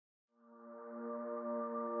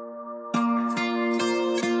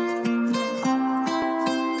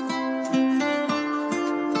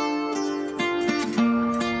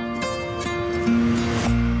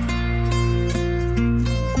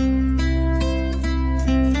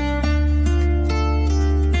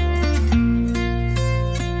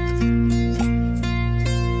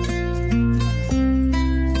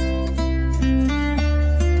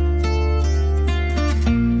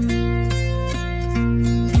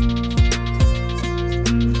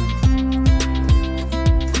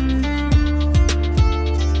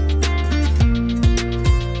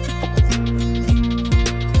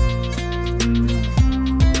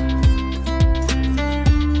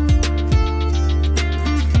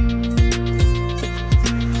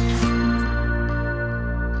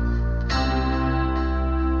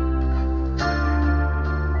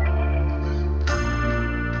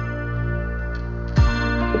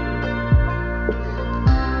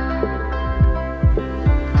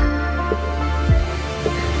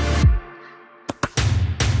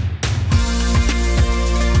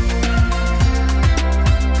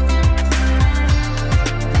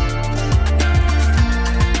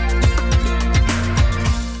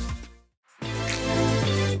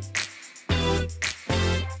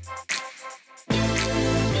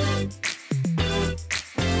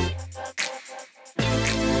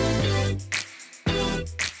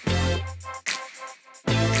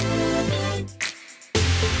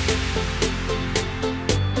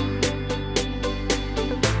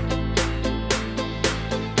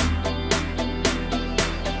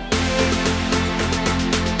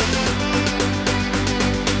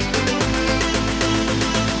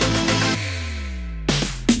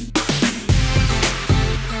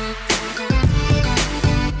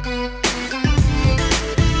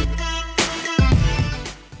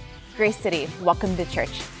Grace City, welcome to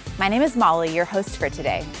church. My name is Molly, your host for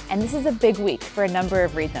today, and this is a big week for a number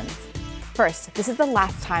of reasons. First, this is the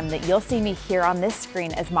last time that you'll see me here on this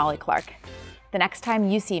screen as Molly Clark. The next time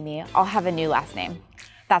you see me, I'll have a new last name.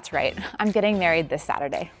 That's right, I'm getting married this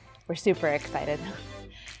Saturday. We're super excited.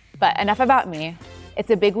 But enough about me. It's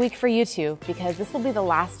a big week for you too, because this will be the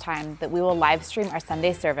last time that we will live stream our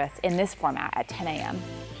Sunday service in this format at 10 a.m.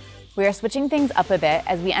 We are switching things up a bit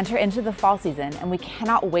as we enter into the fall season, and we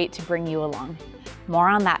cannot wait to bring you along. More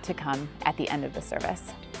on that to come at the end of the service.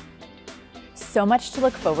 So much to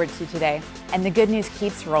look forward to today, and the good news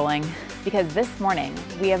keeps rolling, because this morning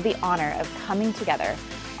we have the honor of coming together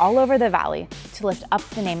all over the valley to lift up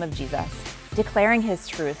the name of Jesus, declaring his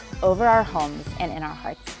truth over our homes and in our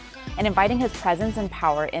hearts, and inviting his presence and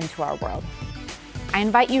power into our world. I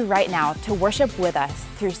invite you right now to worship with us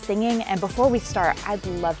through singing, and before we start, I'd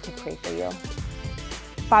love to pray for you.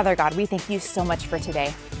 Father God, we thank you so much for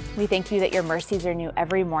today. We thank you that your mercies are new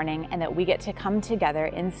every morning and that we get to come together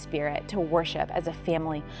in spirit to worship as a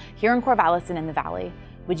family here in Corvallis and in the Valley.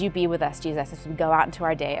 Would you be with us, Jesus, as we go out into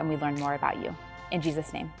our day and we learn more about you? In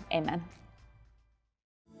Jesus' name, amen.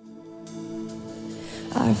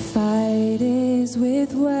 Our fight is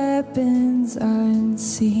with weapons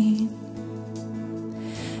unseen.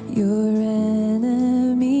 Your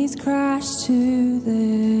enemies crash to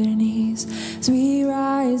their knees as we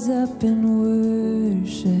rise up and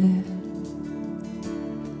worship.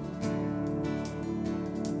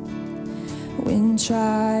 When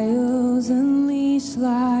trials unleash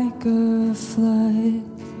like a flood,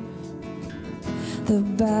 the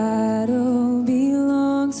battle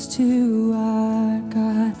belongs to our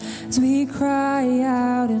God as we cry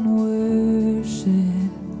out and worship.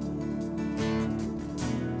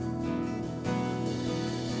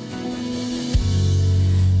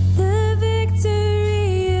 The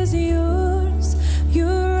victory is yours.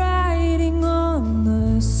 You're riding on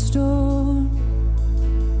the storm.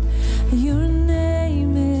 Your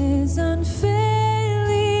name is unfailing.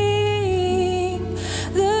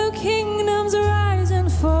 The kingdoms rise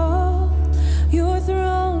and fall. Your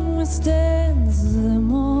throne withstands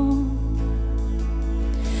them all.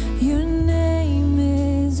 Your name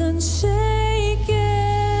is unshaken.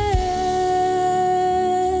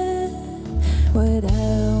 What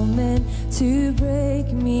hell meant to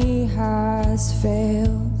break me has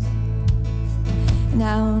failed.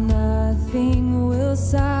 Now nothing will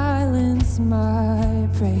silence my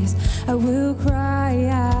praise. I will cry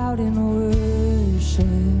out and worship.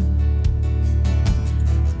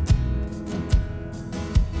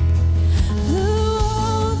 The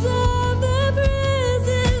walls of the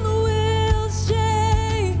prison will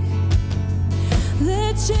shake.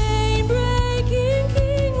 The chain-breaking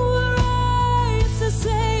King will rise to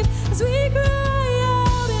save as we cry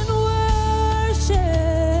out and worship.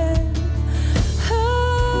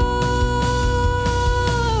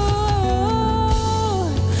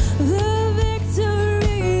 Oh, the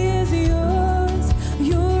victory is yours.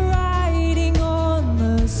 You're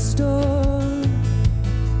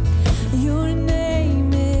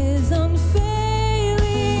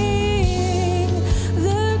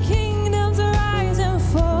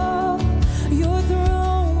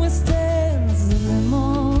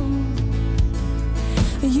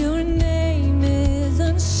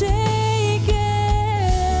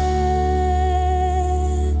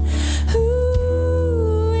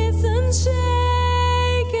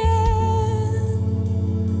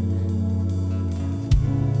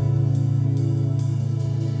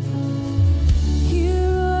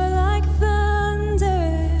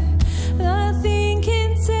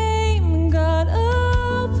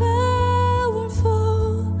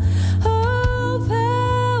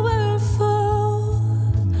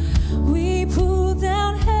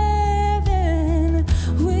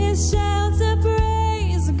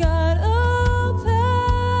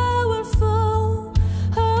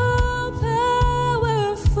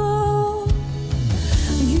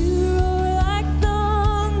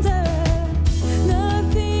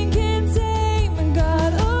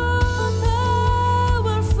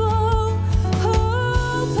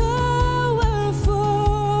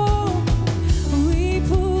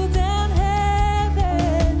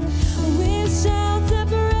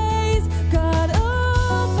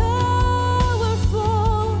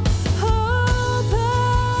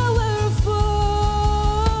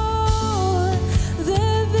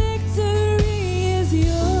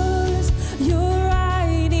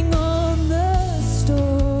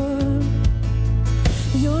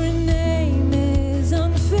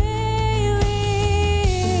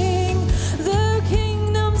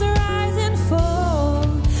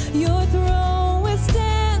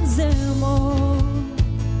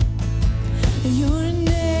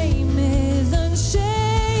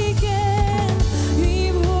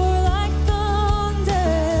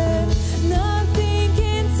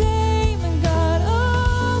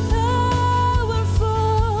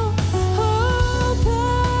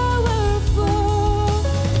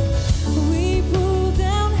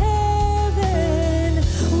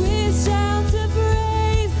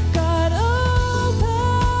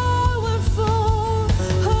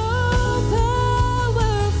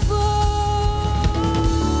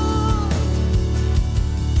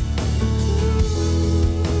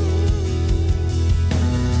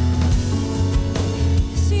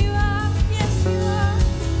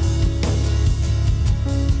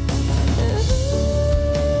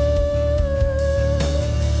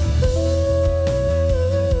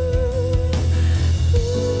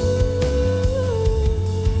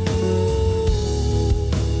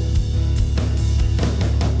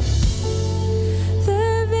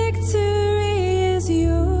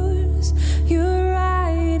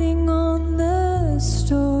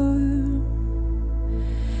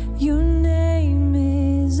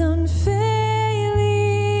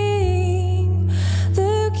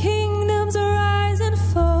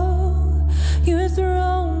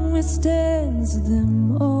withstands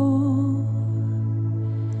them all.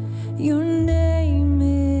 Your name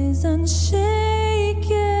is unshaken.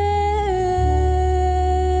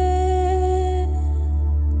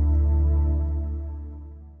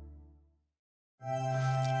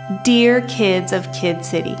 Dear kids of Kid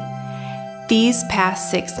City, these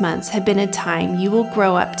past 6 months have been a time you will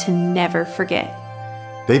grow up to never forget.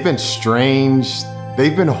 They've been strange,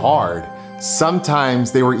 they've been hard.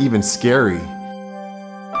 Sometimes they were even scary.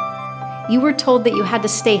 You were told that you had to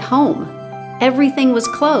stay home. Everything was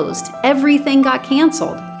closed. Everything got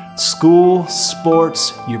canceled. School,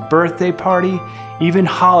 sports, your birthday party, even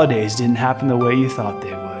holidays didn't happen the way you thought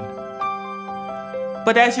they would.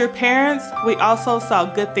 But as your parents, we also saw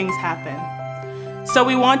good things happen. So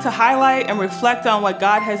we want to highlight and reflect on what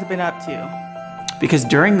God has been up to. Because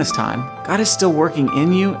during this time, God is still working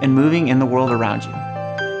in you and moving in the world around you.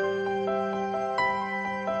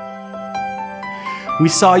 We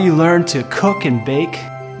saw you learn to cook and bake.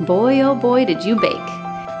 Boy, oh boy, did you bake.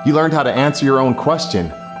 You learned how to answer your own question,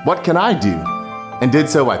 what can I do? And did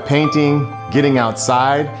so by painting, getting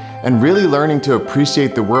outside, and really learning to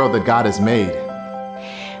appreciate the world that God has made.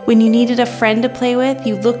 When you needed a friend to play with,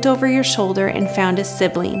 you looked over your shoulder and found a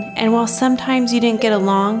sibling. And while sometimes you didn't get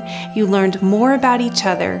along, you learned more about each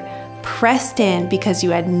other, pressed in because you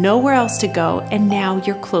had nowhere else to go, and now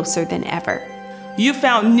you're closer than ever. You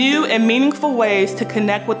found new and meaningful ways to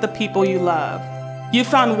connect with the people you love. You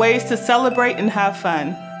found ways to celebrate and have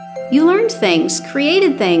fun. You learned things,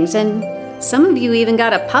 created things, and some of you even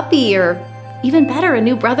got a puppy or, even better, a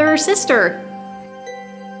new brother or sister.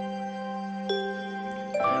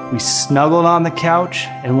 We snuggled on the couch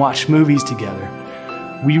and watched movies together.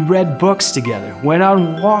 We read books together, went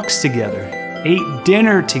on walks together, ate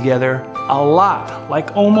dinner together a lot,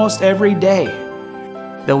 like almost every day.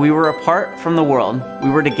 Though we were apart from the world,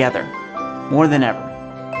 we were together, more than ever.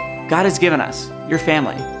 God has given us, your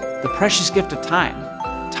family, the precious gift of time.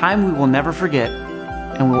 Time we will never forget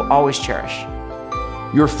and we will always cherish.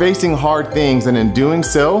 You're facing hard things, and in doing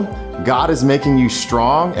so, God is making you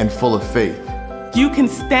strong and full of faith. You can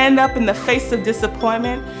stand up in the face of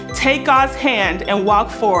disappointment, take God's hand, and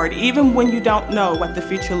walk forward even when you don't know what the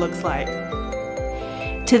future looks like.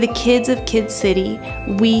 To the kids of Kid City,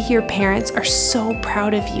 we, your parents, are so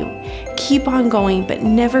proud of you. Keep on going, but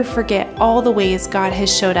never forget all the ways God has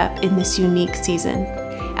showed up in this unique season.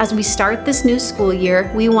 As we start this new school year,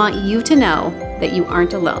 we want you to know that you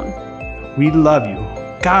aren't alone. We love you,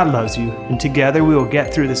 God loves you, and together we will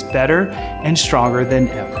get through this better and stronger than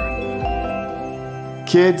ever.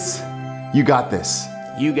 Kids, you got this.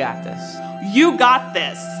 You got this. You got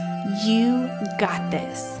this. You got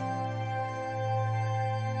this.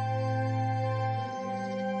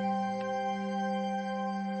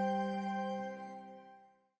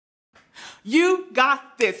 You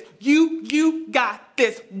got this. You got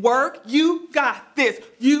this. Work. You got this.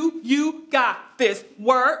 You got this.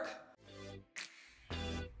 Work.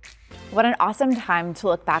 What an awesome time to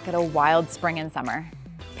look back at a wild spring and summer.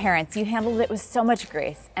 Parents, you handled it with so much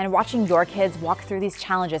grace, and watching your kids walk through these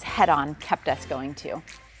challenges head-on kept us going too.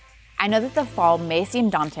 I know that the fall may seem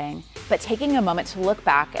daunting, but taking a moment to look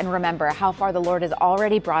back and remember how far the Lord has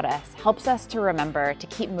already brought us helps us to remember to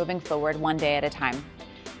keep moving forward one day at a time.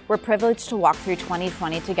 We're privileged to walk through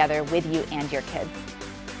 2020 together with you and your kids.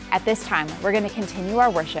 At this time, we're going to continue our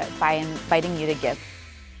worship by inviting you to give.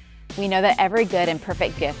 We know that every good and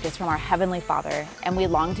perfect gift is from our Heavenly Father, and we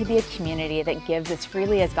long to be a community that gives as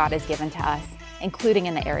freely as God has given to us, including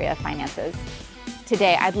in the area of finances.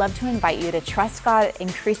 Today, I'd love to invite you to trust God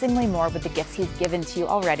increasingly more with the gifts He's given to you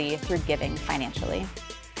already through giving financially.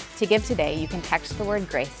 To give today, you can text the word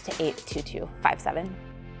GRACE to 82257.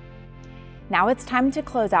 Now it's time to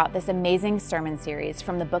close out this amazing sermon series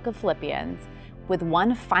from the book of Philippians with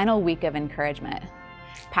one final week of encouragement.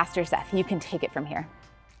 Pastor Seth, you can take it from here.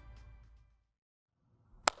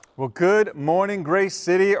 Well, good morning, Grace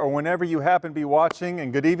City, or whenever you happen to be watching,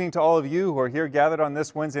 and good evening to all of you who are here gathered on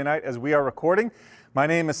this Wednesday night as we are recording. My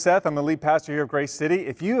name is Seth. I'm the lead pastor here of Grace City.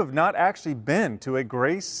 If you have not actually been to a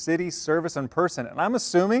Grace City service in person, and I'm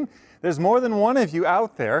assuming there's more than one of you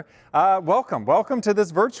out there, welcome. Welcome to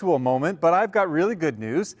this virtual moment, but I've got really good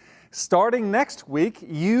news. Starting next week,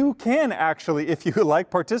 you can actually, if you would like,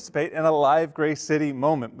 participate in a live Grace City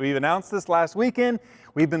moment. We've announced this last weekend.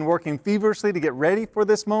 We've been working feverishly to get ready for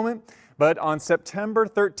this moment, but on September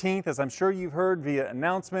 13th, as I'm sure you've heard via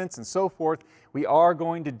announcements and so forth, we are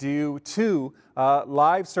going to do 2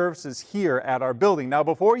 live services here at our building. Now,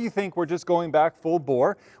 before you think we're just going back full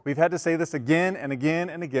bore, we've had to say this again and again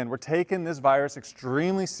and again. We're taking this virus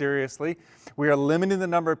extremely seriously. We are limiting the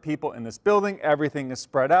number of people in this building. Everything is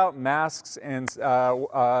spread out. Masks and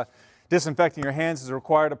disinfecting your hands is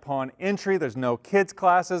required upon entry. There's no kids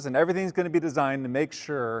classes, and everything's going to be designed to make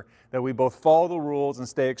sure that we both follow the rules and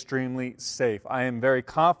stay extremely safe. I am very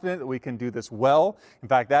confident that we can do this well. In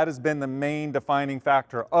fact, that has been the main defining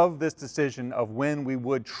factor of this decision of when we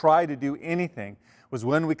would try to do anything, was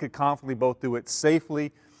when we could confidently both do it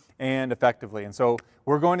safely and effectively. And so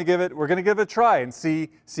we're going to give it a try and see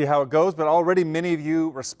how it goes. But already many of you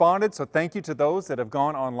responded, so thank you to those that have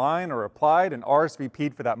gone online or applied and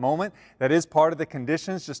RSVP'd for that moment. That is part of the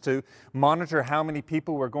conditions, just to monitor how many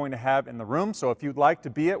people we're going to have in the room. So if you'd like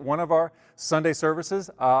to be at one of our Sunday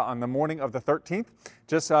services on the morning of the 13th,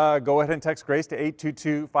 just go ahead and text GRACE to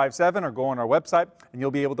 82257 or go on our website, and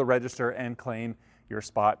you'll be able to register and claim your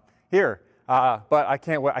spot here. But I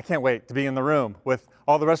can't wait to be in the room with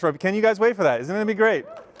all the rest of our. Can you guys wait for that? Isn't it going to be great?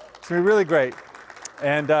 It's going to be really great.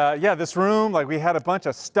 And yeah, this room, like we had a bunch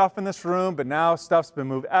of stuff in this room, but now stuff's been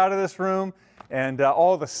moved out of this room, and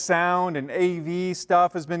all the sound and AV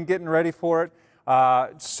stuff has been getting ready for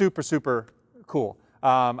it. Super, super cool.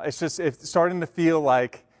 It's starting to feel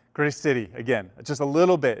like Grace City again, just a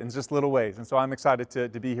little bit in just little ways. And so I'm excited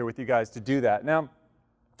to be here with you guys to do that. Now,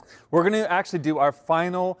 we're going to actually do our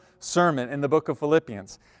final sermon in the book of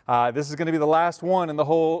Philippians. This is going to be the last one in the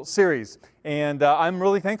whole series, and I'm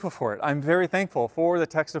really thankful for it. I'm very thankful for the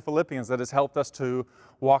text of Philippians that has helped us to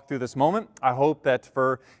walk through this moment. I hope that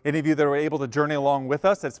for any of you that were able to journey along with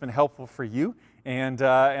us, that's been helpful for you. And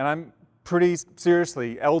I'm pretty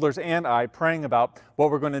seriously, elders and I, praying about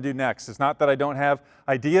what we're going to do next. It's not that I don't have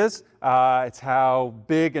ideas, it's how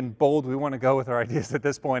big and bold we want to go with our ideas at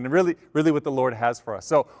this point, and really what the Lord has for us.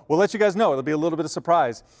 So we'll let you guys know. It'll be a little bit of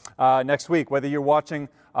surprise next week, whether you're watching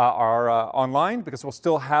our online, because we'll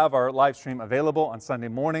still have our live stream available on Sunday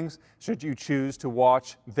mornings. Should you choose to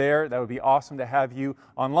watch there, that would be awesome to have you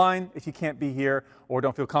online if you can't be here or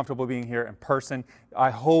don't feel comfortable being here in person.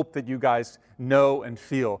 I hope that you guys know and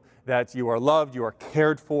feel that you are loved, you are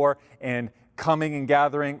cared for, and coming and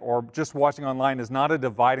gathering or just watching online is not a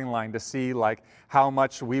dividing line to see like how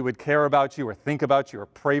much we would care about you or think about you or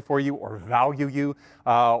pray for you or value you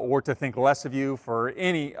or to think less of you for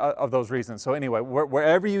any of those reasons. So anyway,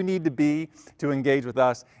 wherever you need to be to engage with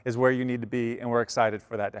us is where you need to be, and we're excited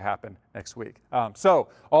for that to happen next week. So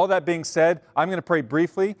all that being said, I'm going to pray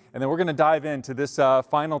briefly, and then we're going to dive into this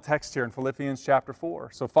final text here in Philippians chapter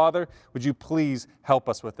 4. So Father, would you please help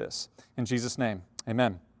us with this? In Jesus' name,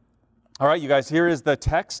 amen. All right, you guys, here is the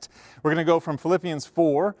text. We're going to go from Philippians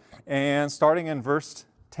 4 and starting in verse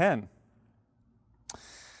 10.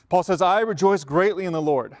 Paul says, I rejoice greatly in the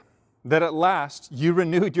Lord that at last you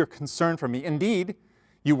renewed your concern for me. Indeed,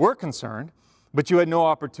 you were concerned, but you had no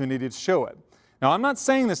opportunity to show it. Now, I'm not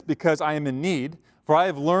saying this because I am in need, for I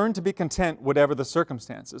have learned to be content whatever the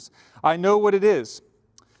circumstances. I know what it is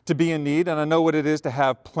to be in need, and I know what it is to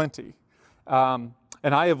have plenty.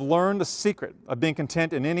 And I have learned the secret of being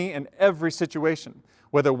content in any and every situation,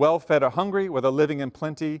 whether well-fed or hungry, whether living in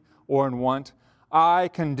plenty or in want. I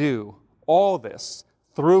can do all this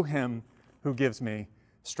through Him who gives me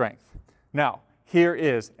strength. Now, here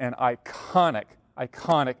is an iconic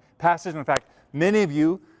passage. In fact, many of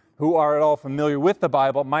you who are at all familiar with the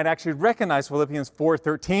Bible might actually recognize Philippians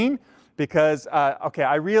 4:13. Because,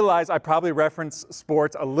 I realize I probably reference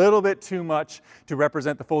sports a little bit too much to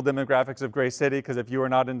represent the full demographics of Grace City, because if you are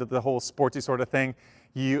not into the whole sportsy sort of thing,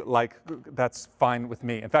 that's fine with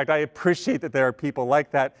me. In fact, I appreciate that there are people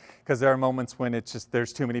like that, because there are moments when it's just,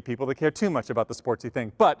 there's too many people that care too much about the sportsy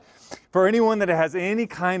thing. But for anyone that has any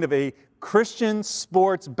kind of a Christian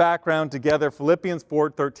sports background together, Philippians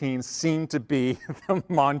 4:13 seemed to be the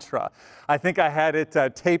mantra. I think I had it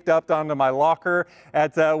taped up onto my locker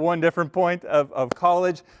at one different point of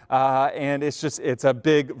college, and it's a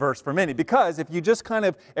big verse for many, because if you just kind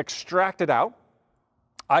of extract it out,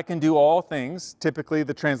 I can do all things. Typically,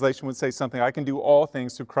 the translation would say something, I can do all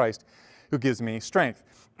things through Christ who gives me strength.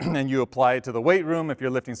 And you apply it to the weight room if you're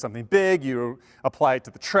lifting something big. You apply it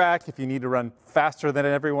to the track if you need to run faster than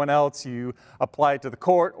everyone else. You apply it to the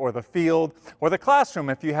court or the field or the classroom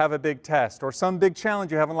if you have a big test or some big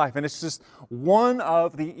challenge you have in life. And it's just one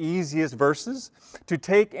of the easiest verses to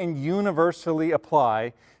take and universally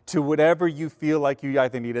apply to whatever you feel like you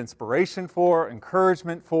either need inspiration for,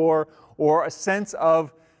 encouragement for, or a sense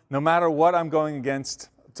of no matter what I'm going against,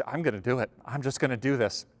 I'm going to do it. I'm just going to do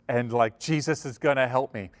this. And like Jesus is going to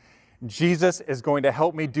help me. Jesus is going to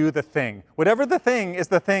help me do the thing. Whatever the thing is,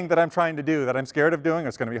 the thing that I'm trying to do, that I'm scared of doing, or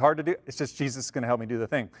it's going to be hard to do, it's just Jesus is going to help me do the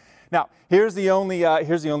thing. Now, here's the only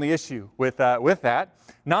issue with that.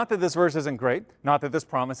 Not that this verse isn't great, not that this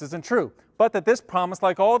promise isn't true, but that this promise,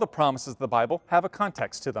 like all the promises of the Bible, have a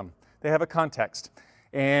context to them. They have a context.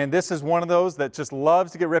 And this is one of those that just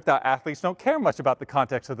loves to get ripped out. Athletes don't care much about the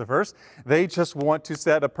context of the verse. They just want to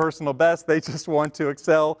set a personal best. They just want to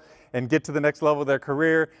excel and get to the next level of their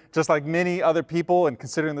career, just like many other people, and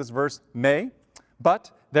considering this verse may.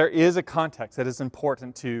 But there is a context that is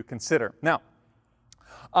important to consider. Now,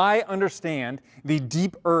 I understand the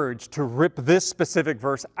deep urge to rip this specific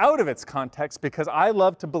verse out of its context, because I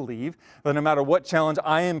love to believe that no matter what challenge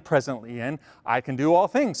I am presently in, I can do all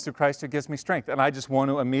things through Christ who gives me strength. And I just want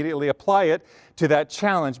to immediately apply it to that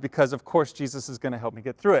challenge because, of course, Jesus is going to help me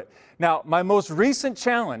get through it. Now, my most recent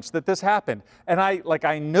challenge that this happened, and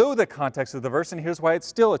I know the context of the verse, and here's why it's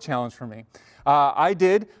still a challenge for me. I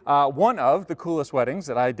did one of the coolest weddings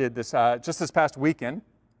that I did just this past weekend.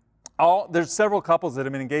 There's several couples that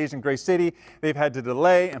have been engaged in Grace City. They've had to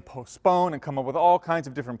delay and postpone and come up with all kinds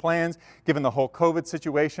of different plans given the whole COVID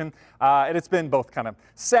situation. And it's been both kind of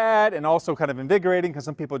sad and also kind of invigorating because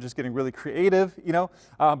some people are just getting really creative, you know.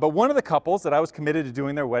 But one of the couples that I was committed to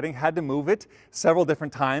doing their wedding had to move it several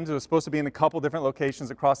different times. It was supposed to be in a couple different locations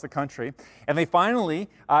across the country. And they finally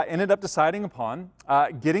ended up deciding upon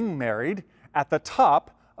getting married at the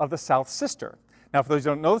top of the South Sister. Now, for those who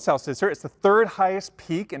don't know the South Sister, it's the third highest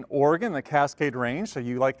peak in Oregon, the Cascade Range. So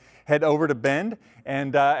you head over to Bend,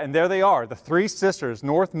 and there they are, the three sisters,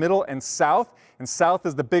 North, Middle, and South. And South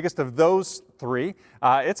is the biggest of those three.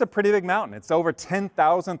 It's a pretty big mountain. It's over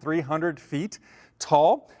 10,300 feet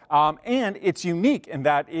tall, and it's unique in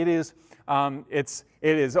that it is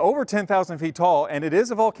over 10,000 feet tall, and it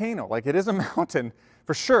is a volcano. Like, it is a mountain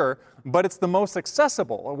for sure, but it's the most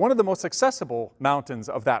accessible, one of the most accessible mountains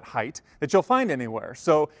of that height that you'll find anywhere.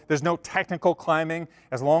 So there's no technical climbing.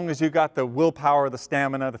 As long as you got the willpower, the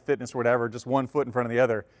stamina, the fitness, or whatever, just one foot in front of the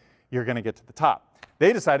other, you're going to get to the top.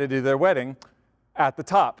 They decided to do their wedding at the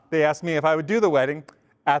top. They asked me if I would do the wedding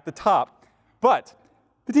at the top. But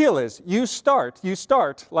the deal is, you start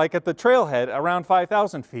like at the trailhead around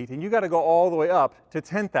 5,000 feet, and you got to go all the way up to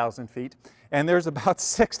 10,000 feet. And there's about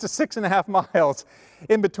 6 to 6.5 miles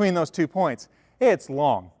in between those 2 points. It's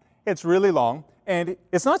long. It's really long. And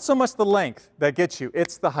it's not so much the length that gets you,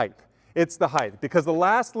 it's the height. It's the height. Because the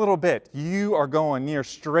last little bit, you are going near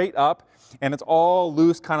straight up, and it's all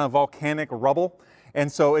loose kind of volcanic rubble.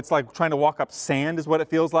 And so it's like trying to walk up sand is what it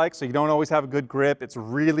feels like. So you don't always have a good grip. It's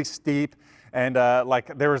really steep. And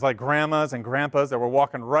there was grandmas and grandpas that were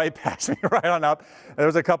walking right past me right on up. There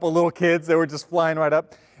was a couple little kids that were just flying right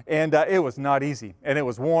up. And it was not easy. And it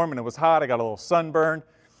was warm and it was hot. I got a little sunburn.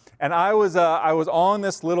 And I was on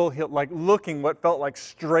this little hill, looking what felt like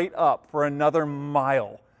straight up for another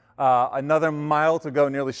mile. Another mile to go,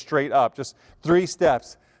 nearly straight up. Just 3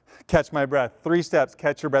 steps, catch my breath. 3 steps,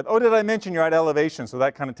 catch your breath. Oh, did I mention you're at elevation? So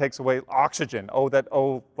that kind of takes away oxygen.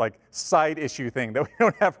 Like side issue thing that we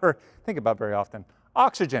don't ever think about very often.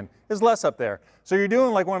 Oxygen is less up there. So you're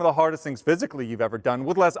doing like one of the hardest things physically you've ever done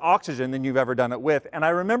with less oxygen than you've ever done it with. And I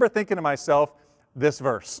remember thinking to myself, this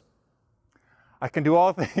verse, I can do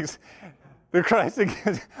all things through Christ.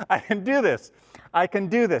 I can do this. I can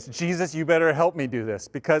do this. Jesus, you better help me do this,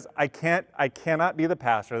 because I cannot be the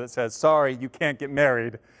pastor that says, sorry, you can't get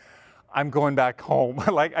married. I'm going back home.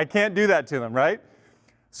 I can't do that to them, right?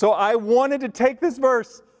 So I wanted to take this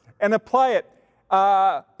verse and apply it.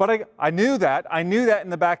 But I knew that in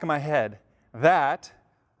the back of my head. That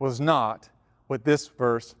was not what this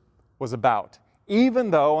verse was about.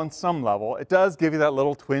 Even though on some level, it does give you that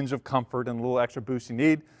little twinge of comfort and a little extra boost you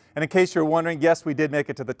need. And in case you're wondering, yes, we did make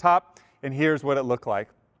it to the top, and here's what it looked like.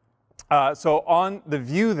 So on the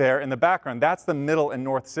view there in the background, that's the Middle and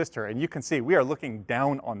North Sister. And you can see we are looking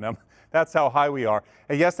down on them. That's how high we are.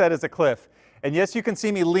 And yes, that is a cliff. And yes, you can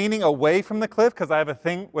see me leaning away from the cliff because I have a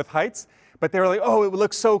thing with heights. But they were like, oh, it would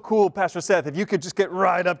look so cool, Pastor Seth, if you could just get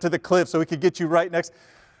right up to the cliff so we could get you right next.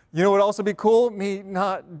 You know what would also be cool? Me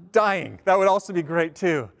not dying. That would also be great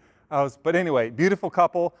too. But anyway, beautiful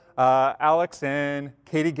couple, Alex and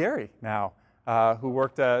Katie Gary now, who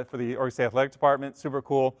worked for the Oregon State Athletic Department. Super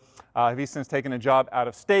cool. He's since taken a job out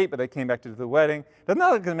of state, but they came back to do the wedding. Doesn't that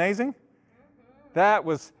look amazing? That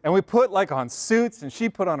was, and we put on suits, and she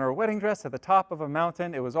put on her wedding dress at the top of a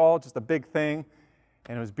mountain. It was all just a big thing,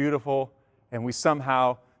 and it was beautiful. And we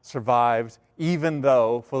somehow survived, even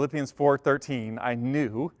though Philippians 4:13, I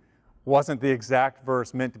knew, wasn't the exact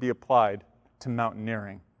verse meant to be applied to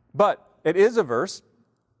mountaineering. But it is a verse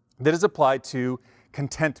that is applied to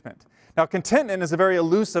contentment. Now, contentment is a very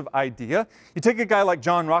elusive idea. You take a guy like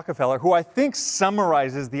John Rockefeller, who I think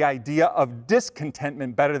summarizes the idea of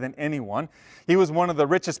discontentment better than anyone. He was one of the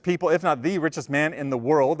richest people, if not the richest man in the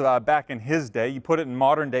world back in his day. You put it in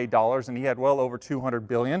modern day dollars, and he had well over 200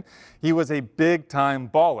 billion. He was a big-time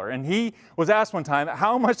baller. And he was asked one time,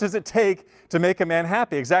 how much does it take to make a man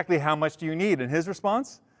happy? Exactly how much do you need? And his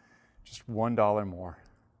response? Just $1 more.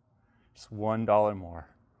 Just $1 more.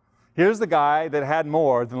 Here's the guy that had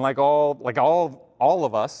more than all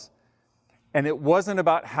of us, and it wasn't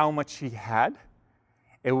about how much he had.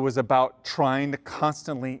 It was about trying to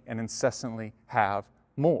constantly and incessantly have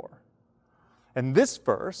more. And this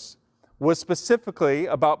verse was specifically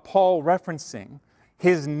about Paul referencing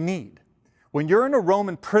his need. When you're in a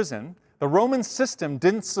Roman prison, the Roman system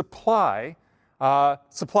didn't supply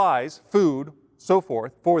supplies, food, so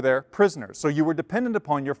forth, for their prisoners. So you were dependent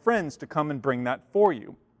upon your friends to come and bring that for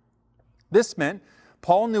you. This meant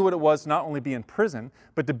Paul knew what it was not only be in prison,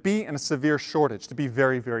 but to be in a severe shortage, to be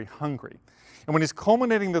very, very hungry. And when he's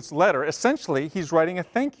culminating this letter, essentially he's writing a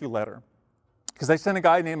thank you letter. Because they sent a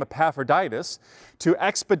guy named Epaphroditus to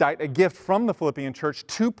expedite a gift from the Philippian church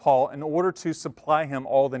to Paul in order to supply him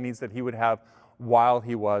all the needs that he would have while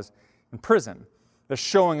he was in prison. They're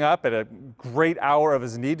showing up at a great hour of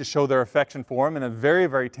his need to show their affection for him in a very,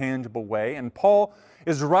 very tangible way. And Paul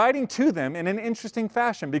is writing to them in an interesting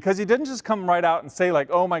fashion, because he didn't just come right out and say like,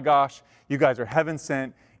 oh my gosh, you guys are heaven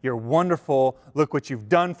sent, you're wonderful, look what you've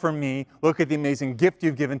done for me, look at the amazing gift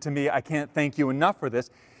you've given to me, I can't thank you enough for this.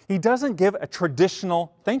 He doesn't give a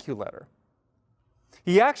traditional thank you letter.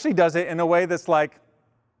 He actually does it in a way that's like,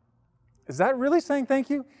 is that really saying thank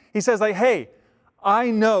you? He says like, hey, I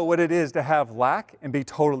know what it is to have lack and be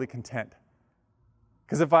totally content.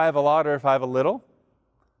 Because if I have a lot or if I have a little,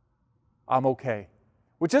 I'm okay.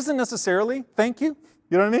 Which isn't necessarily thank you.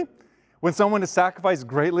 You know what I mean? When someone has sacrificed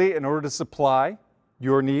greatly in order to supply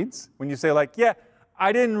your needs, when you say like, yeah,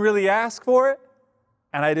 I didn't really ask for it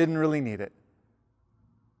and I didn't really need it.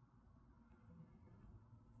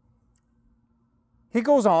 He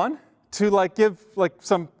goes on to like give like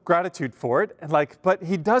some gratitude for it, and like, but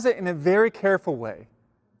he does it in a very careful way.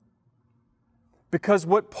 Because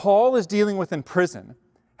what Paul is dealing with in prison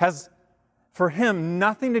has, for him,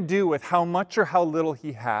 nothing to do with how much or how little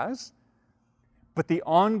he has, but the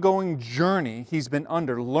ongoing journey he's been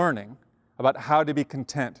under learning about how to be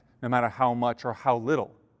content no matter how much or how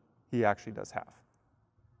little he actually does have.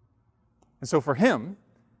 And so for him,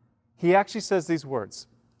 he actually says these words,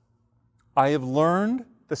 I have learned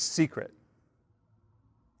the secret.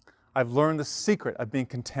 I've learned the secret of being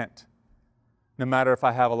content, no matter if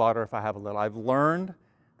I have a lot or if I have a little. I've learned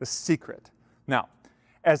the secret. Now,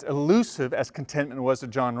 as elusive as contentment was to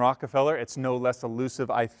John Rockefeller, it's no less elusive,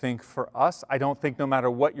 I think, for us. I don't think no matter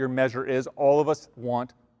what your measure is, all of us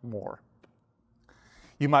want more.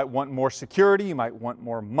 You might want more security, you might want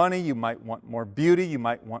more money, you might want more beauty, you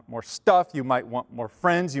might want more stuff, you might want more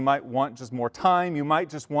friends, you might want just more time, you might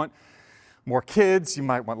just want more kids, you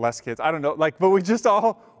might want less kids, I don't know, like, but we just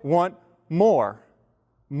all want more,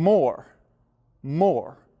 more,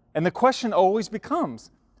 more. And the question always becomes,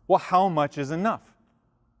 well, how much is enough?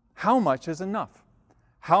 How much is enough?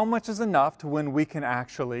 How much is enough to when we can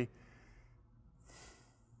actually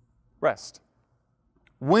rest?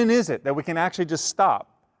 When is it that we can actually just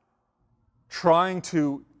stop trying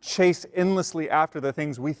to chase endlessly after the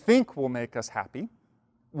things we think will make us happy,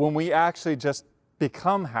 when we actually just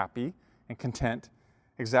become happy and content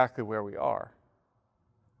exactly where we are?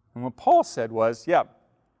 And what Paul said was, yeah,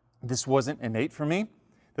 this wasn't innate for me.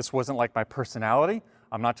 This wasn't like my personality.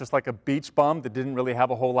 I'm not just like a beach bum that didn't really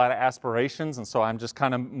have a whole lot of aspirations, and so I'm just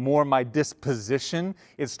kind of more my disposition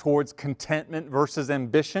is towards contentment versus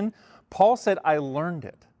ambition. Paul said, I learned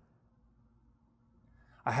it.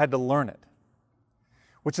 I had to learn it.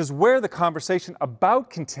 Which is where the conversation about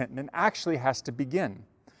contentment actually has to begin.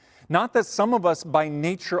 Not that some of us by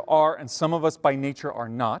nature are and some of us by nature are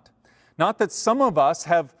not. Not that some of us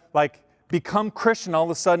have like become Christian all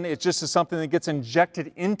of a sudden, it's just something that gets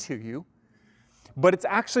injected into you. But it's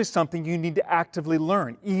actually something you need to actively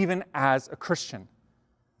learn, even as a Christian.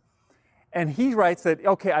 And he writes that,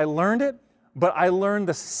 okay, I learned it, but I learned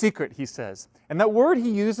the secret, he says. And that word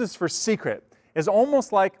he uses for secret is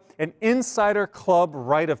almost like an insider club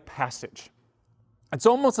rite of passage. It's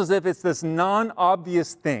almost as if it's this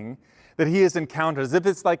non-obvious thing that he has encountered, as if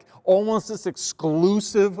it's like almost this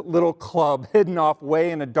exclusive little club hidden off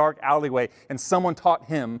way in a dark alleyway, and someone taught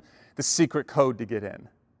him the secret code to get in.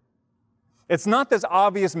 It's not this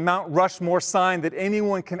obvious Mount Rushmore sign that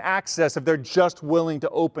anyone can access if they're just willing to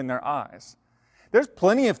open their eyes. There's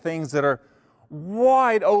plenty of things that are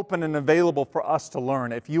wide open and available for us to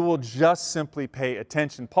learn if you will just simply pay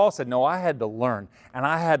attention. Paul said, no, I had to learn, and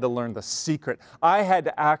I had to learn the secret. I had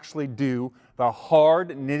to actually do the hard,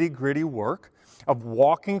 nitty-gritty work of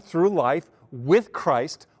walking through life with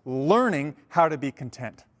Christ, learning how to be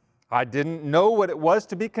content. I didn't know what it was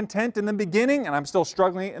to be content in the beginning, and I'm still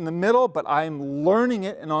struggling in the middle, but I'm learning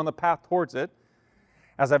it and on the path towards it,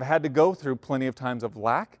 as I've had to go through plenty of times of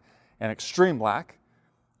lack and extreme lack.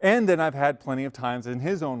 And then I've had plenty of times, in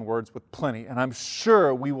his own words, with plenty. And I'm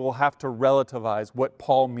sure we will have to relativize what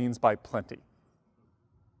Paul means by plenty.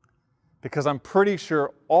 Because I'm pretty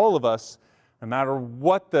sure all of us, no matter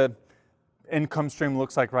what the income stream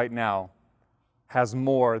looks like right now, has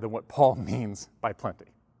more than what Paul means by plenty.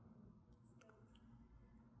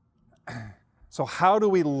 So how do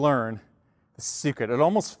we learn the secret? It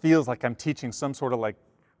almost feels like I'm teaching some sort of like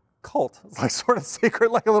cult. It's like sort of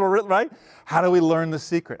secret, like a little, right? How do we learn the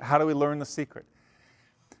secret? How do we learn the secret?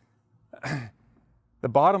 The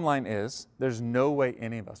bottom line is, there's no way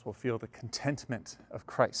any of us will feel the contentment of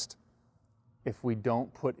Christ if we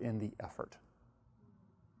don't put in the effort.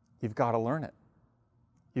 You've got to learn it.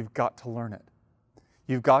 You've got to learn it.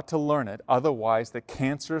 You've got to learn it. Otherwise, the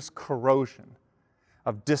cancerous corrosion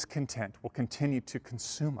of discontent will continue to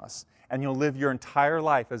consume us. And you'll live your entire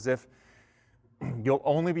life as if you'll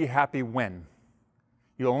only be happy when.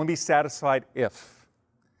 You'll only be satisfied if.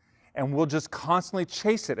 And we'll just constantly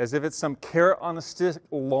chase it as if it's some carrot on the stick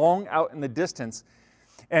long out in the distance.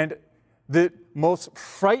 And the most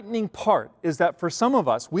frightening part is that for some of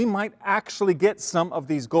us, we might actually get some of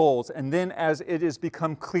these goals, and then as it has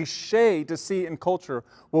become cliche to see in culture,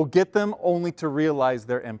 we'll get them only to realize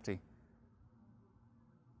they're empty.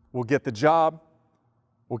 We'll get the job,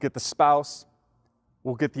 we'll get the spouse,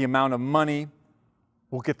 we'll get the amount of money,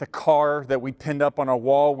 we'll get the car that we pinned up on our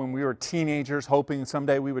wall when we were teenagers, hoping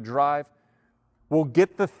someday we would drive. We'll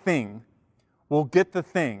get the thing,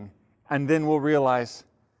 and then we'll realize,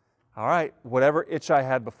 all right, whatever itch I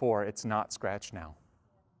had before, it's not scratched now.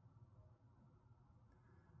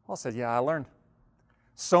 Paul said, yeah, I learned.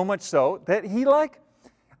 So much so that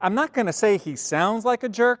I'm not going to say he sounds like a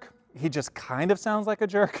jerk. He just kind of sounds like a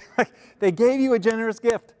jerk. They gave you a generous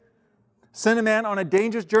gift. Sent a man on a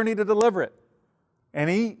dangerous journey to deliver it.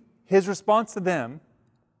 And his response to them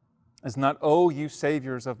is not, oh, you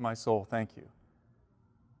saviors of my soul, thank you.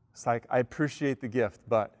 It's like, I appreciate the gift,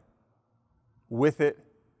 but with it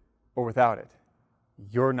or without it,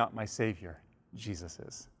 you're not my Savior. Jesus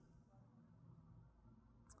is.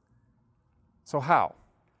 So how?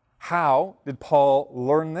 How did Paul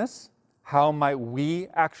learn this? How might we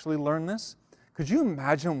actually learn this? Could you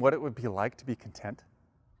imagine what it would be like to be content?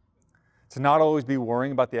 To not always be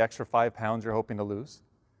worrying about the extra 5 pounds you're hoping to lose.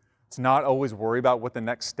 To not always worry about what the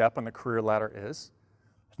next step on the career ladder is.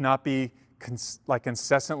 To not be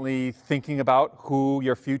incessantly thinking about who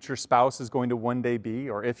your future spouse is going to one day be,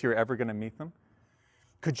 or if you're ever going to meet them.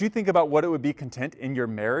 Could you think about what it would be content in your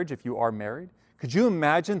marriage if you are married? Could you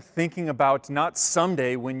imagine thinking about not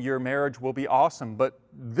someday when your marriage will be awesome, but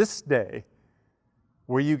this day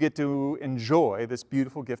where you get to enjoy this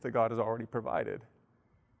beautiful gift that God has already provided?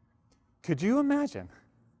 Could you imagine?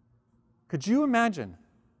 Could you imagine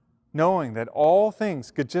knowing that all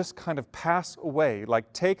things could just kind of pass away,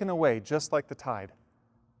 like taken away, just like the tide?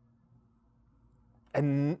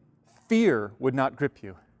 And fear would not grip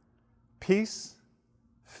you. Peace,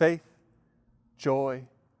 faith, joy,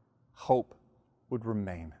 hope would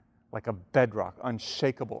remain like a bedrock,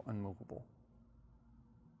 unshakable, unmovable.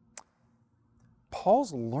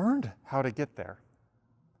 Paul's learned how to get there,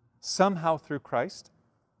 somehow through Christ,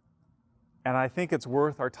 and I think it's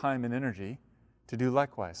worth our time and energy to do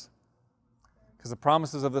likewise. Because the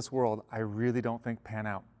promises of this world, I really don't think pan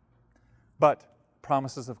out. But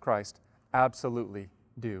promises of Christ absolutely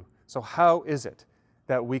do. So how is it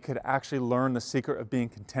that we could actually learn the secret of being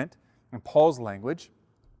content? In Paul's language,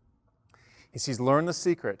 he's learned the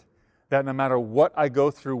secret that no matter what I go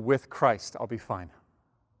through with Christ, I'll be fine.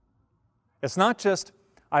 It's not just,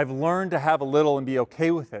 I've learned to have a little and be okay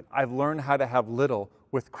with it. I've learned how to have little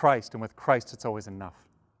with Christ, and with Christ it's always enough.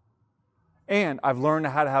 And I've learned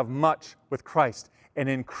how to have much with Christ. And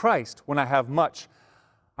in Christ, when I have much,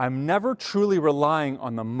 I'm never truly relying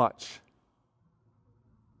on the much.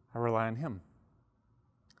 I rely on Him.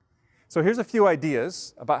 So here's a few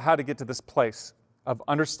ideas about how to get to this place of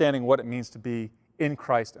understanding what it means to be in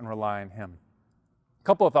Christ and rely on Him. A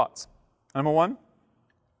couple of thoughts. Number one,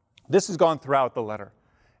 this has gone throughout the letter,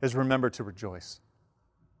 is remember to rejoice.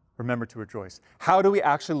 Remember to rejoice. How do we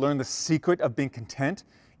actually learn the secret of being content?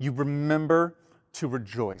 You remember to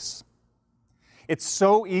rejoice. It's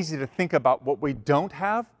so easy to think about what we don't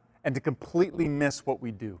have and to completely miss what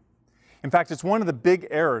we do. In fact, it's one of the big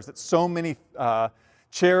errors that so many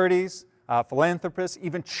charities, philanthropists,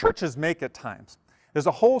 even churches make at times. There's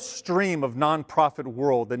a whole stream of nonprofit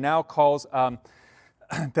world that now calls,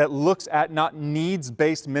 that looks at not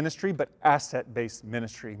needs-based ministry, but asset-based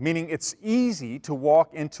ministry, meaning it's easy to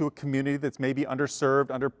walk into a community that's maybe underserved,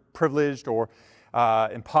 underprivileged, or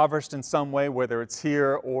impoverished in some way, whether it's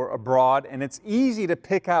here or abroad, and it's easy to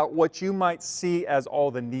pick out what you might see as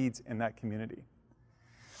all the needs in that community.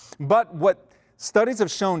 But what studies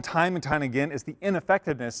have shown time and time again is the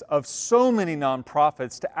ineffectiveness of so many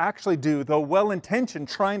nonprofits to actually do, though well-intentioned,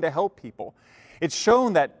 trying to help people. It's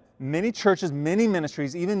shown that many churches, many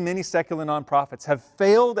ministries, even many secular nonprofits have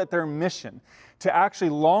failed at their mission to actually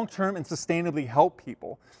long-term and sustainably help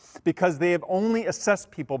people because they have only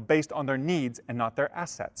assessed people based on their needs and not their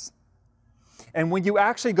assets. And when you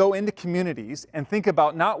actually go into communities and think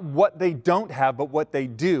about not what they don't have, but what they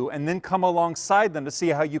do, and then come alongside them to see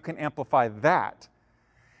how you can amplify that,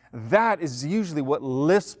 that is usually what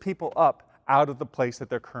lifts people up out of the place that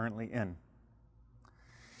they're currently in.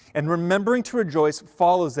 And remembering to rejoice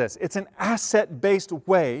follows this. It's an asset-based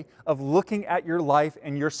way of looking at your life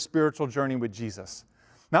and your spiritual journey with Jesus.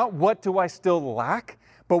 Not what do I still lack,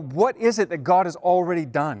 but what is it that God has already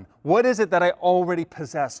done? What is it that I already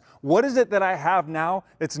possess? What is it that I have now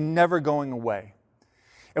that's never going away?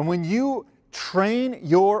 And when you train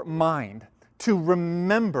your mind to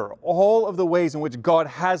remember all of the ways in which God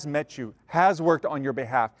has met you, has worked on your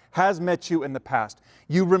behalf, has met you in the past,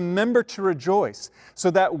 you remember to rejoice so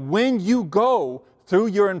that when you go through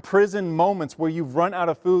your imprisoned moments where you've run out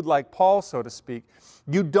of food like Paul, so to speak,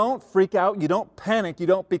 you don't freak out, you don't panic, you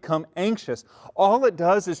don't become anxious. All it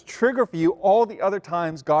does is trigger for you all the other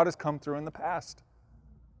times God has come through in the past.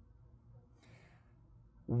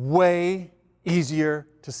 Way easier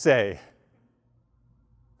to say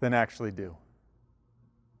than actually do.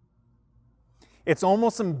 It's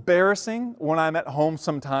almost embarrassing when I'm at home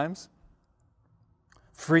sometimes,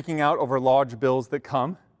 freaking out over large bills that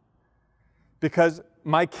come, because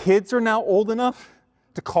my kids are now old enough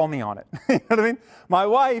to call me on it. You know what I mean? My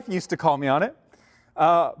wife used to call me on it,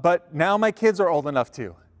 but now my kids are old enough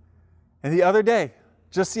too. And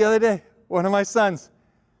just the other day, one of my sons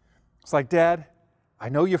was like, "Dad, I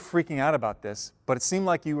know you're freaking out about this, but it seemed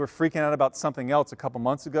like you were freaking out about something else a couple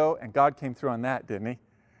months ago, and God came through on that, didn't He?"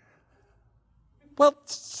 Well,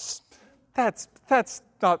 that's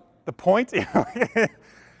not the point.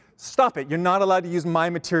 Stop it. You're not allowed to use my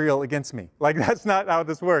material against me. Like, that's not how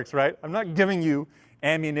this works, right? I'm not giving you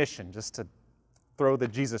ammunition just to throw the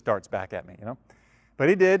Jesus darts back at me, you know? But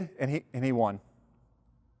he did, and he won.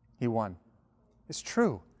 He won. It's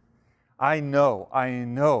true. I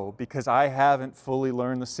know, because I haven't fully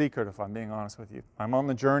learned the secret, if I'm being honest with you. I'm on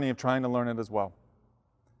the journey of trying to learn it as well.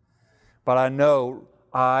 But I know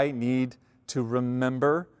I need to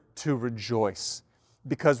remember to rejoice,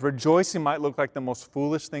 because rejoicing might look like the most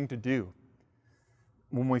foolish thing to do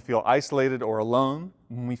when we feel isolated or alone,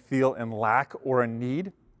 when we feel in lack or in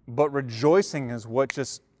need. But rejoicing is what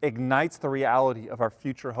just ignites the reality of our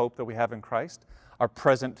future hope that we have in Christ, our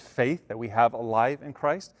present faith that we have alive in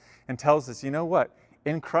Christ, and tells us, you know what?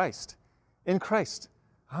 In Christ,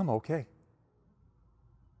 I'm okay.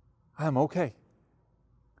 I'm okay.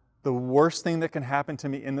 The worst thing that can happen to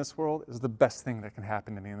me in this world is the best thing that can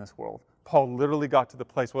happen to me in this world. Paul literally got to the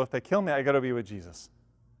place, well, if they kill me, I got to be with Jesus.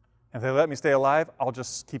 And if they let me stay alive, I'll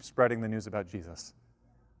just keep spreading the news about Jesus.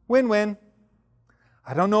 Win-win.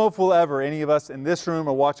 I don't know if we'll ever, any of us in this room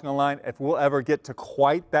or watching online, if we'll ever get to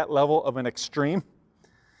quite that level of an extreme.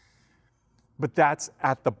 But that's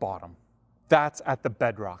at the bottom. That's at the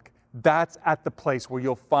bedrock. That's at the place where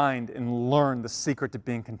you'll find and learn the secret to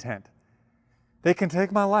being content. They can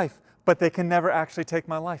take my life, but they can never actually take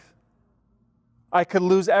my life. I could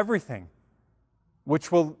lose everything,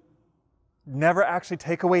 which will never actually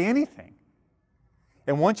take away anything.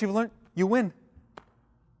 And once you've learned, you win.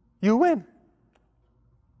 You win.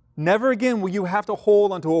 Never again will you have to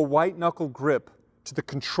hold onto a white-knuckle grip to the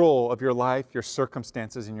control of your life, your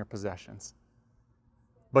circumstances, and your possessions.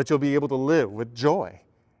 But you'll be able to live with joy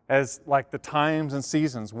as like the times and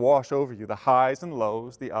seasons wash over you, the highs and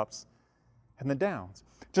lows, the ups and the downs.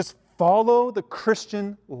 Just follow the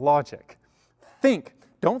Christian logic. Think.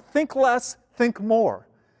 Don't think less, think more.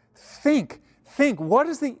 Think. What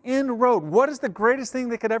is the end road? What is the greatest thing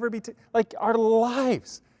that could ever be, like our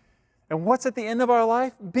lives? And what's at the end of our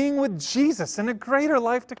life? Being with Jesus and a greater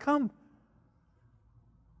life to come.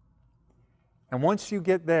 And once you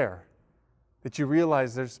get there, that you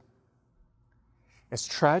realize there's, as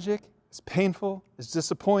tragic, as painful, as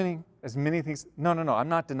disappointing, as many things. No, I'm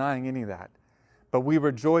not denying any of that. But we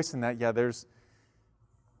rejoice in that, yeah, there's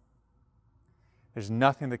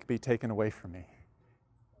nothing that can be taken away from me,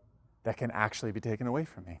 that can actually be taken away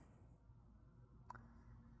from me.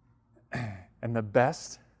 And the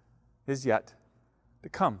best is yet to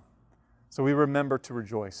come. So we remember to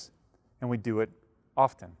rejoice, and we do it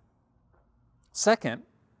often. Second,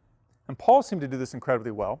 and Paul seemed to do this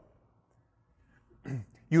incredibly well,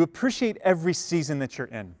 you appreciate every season that you're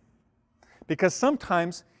in. Because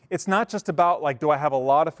sometimes it's not just about, like, do I have a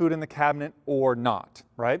lot of food in the cabinet or not,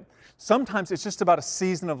 right? Sometimes it's just about a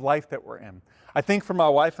season of life that we're in. I think for my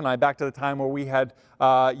wife and I, back to the time where we had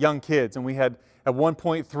young kids, and we had at one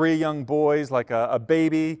point 3 young boys, like a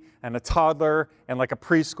baby and a toddler and like a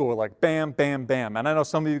preschool, like bam, bam, bam. And I know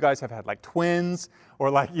some of you guys have had like twins, or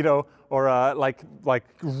like, you know, or like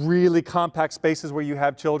really compact spaces where you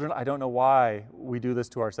have children. I don't know why we do this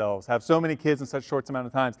to ourselves. Have so many kids in such short amount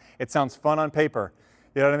of times. It sounds fun on paper.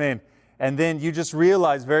 You know what I mean? And then you just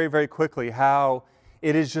realize very, very quickly how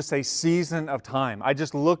it is just a season of time. I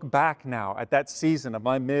just look back now at that season of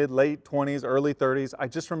my mid, late 20s, early 30s. I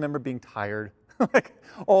just remember being tired, like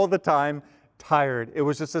all the time, tired. It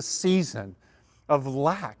was just a season of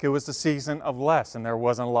lack. It was a season of less, and there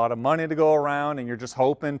wasn't a lot of money to go around, and you're just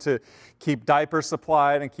hoping to keep diapers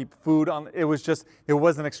supplied and keep food on. It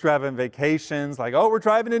wasn't extravagant vacations like, oh, we're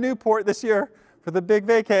driving to Newport this year for the big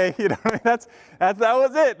vacay. You know, that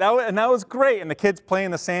was it. That was great. And the kids play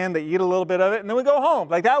in the sand, they eat a little bit of it, and then we go home.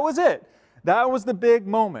 Like, that was it. That was the big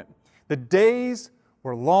moment. The days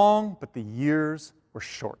were long, but the years were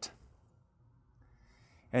short.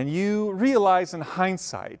 And you realize in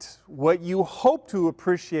hindsight what you hope to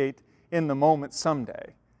appreciate in the moment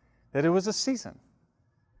someday, that it was a season.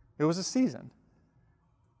 It was a season.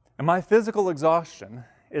 And my physical exhaustion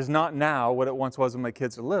is not now what it once was when my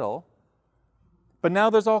kids are little, but now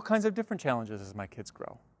there's all kinds of different challenges as my kids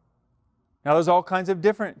grow. Now there's all kinds of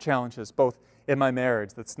different challenges, both in my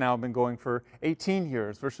marriage that's now been going for 18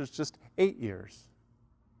 years versus just 8 years.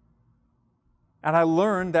 And I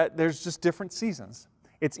learned that there's just different seasons.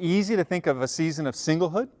 It's easy to think of a season of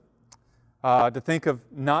singlehood, to think of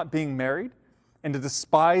not being married, and to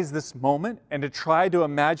despise this moment, and to try to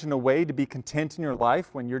imagine a way to be content in your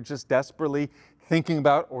life when you're just desperately thinking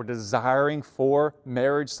about or desiring for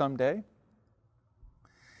marriage someday.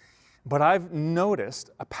 But I've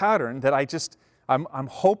noticed a pattern that I'm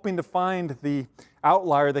hoping to find the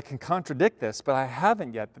outlier that can contradict this, but I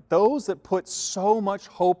haven't yet. That those that put so much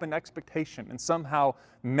hope and expectation in somehow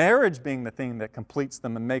marriage being the thing that completes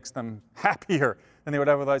them and makes them happier than they would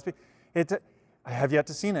otherwise be, I have yet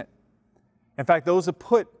to see it. In fact, those that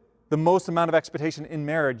put the most amount of expectation in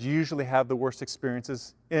marriage usually have the worst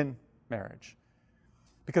experiences in marriage.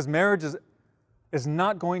 Because marriage is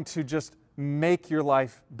not going to just make your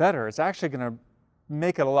life better. It's actually going to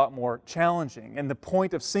make it a lot more challenging. And the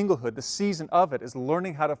point of singlehood, the season of it, is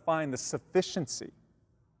learning how to find the sufficiency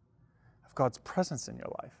of God's presence in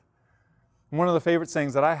your life. One of the favorite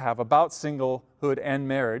sayings that I have about singlehood and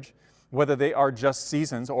marriage, whether they are just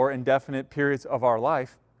seasons or indefinite periods of our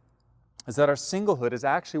life, is that our singlehood is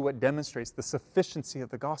actually what demonstrates the sufficiency of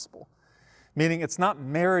the gospel. Meaning it's not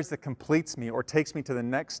marriage that completes me or takes me to the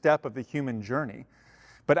next step of the human journey,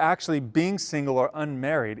 but actually being single or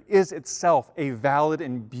unmarried is itself a valid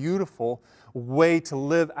and beautiful way to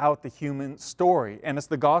live out the human story. And it's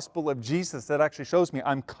the gospel of Jesus that actually shows me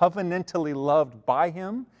I'm covenantally loved by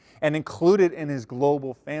Him and included in His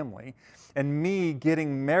global family. And me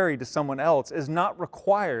getting married to someone else is not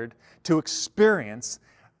required to experience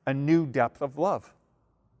a new depth of love.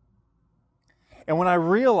 And when I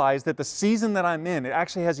realize that the season that I'm in, it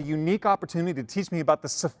actually has a unique opportunity to teach me about the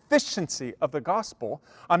sufficiency of the gospel,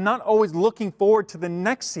 I'm not always looking forward to the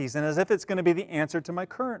next season as if it's going to be the answer to my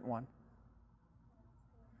current one.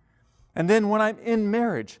 And then when I'm in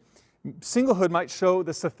marriage, singlehood might show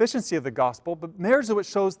the sufficiency of the gospel, but marriage is what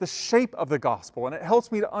shows the shape of the gospel, and it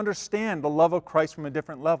helps me to understand the love of Christ from a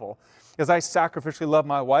different level. As I sacrificially love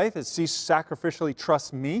my wife, as she sacrificially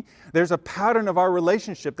trusts me, there's a pattern of our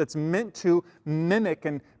relationship that's meant to mimic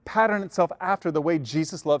and pattern itself after the way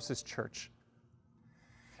Jesus loves His church.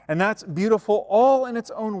 And that's beautiful all in its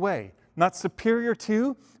own way. Not superior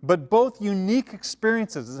to, but both unique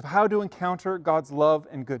experiences of how to encounter God's love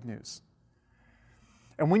and good news.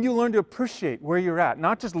 And when you learn to appreciate where you're at,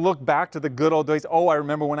 not just look back to the good old days, oh, I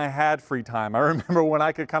remember when I had free time. I remember when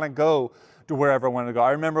I could kind of go to wherever I wanted to go.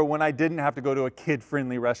 I remember when I didn't have to go to a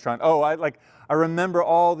kid-friendly restaurant. Oh, I remember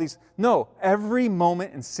all these. No, every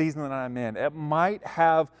moment and season that I'm in, it might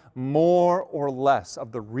have more or less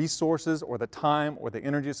of the resources or the time or the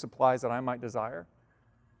energy supplies that I might desire.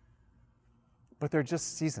 But they're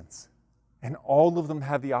just seasons. And all of them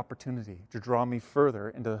have the opportunity to draw me further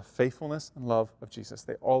into the faithfulness and love of Jesus.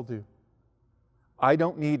 They all do. I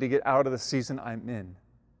don't need to get out of the season I'm in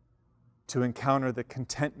to encounter the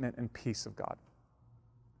contentment and peace of God.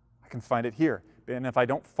 I can find it here. And if I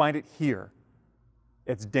don't find it here,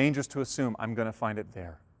 it's dangerous to assume I'm going to find it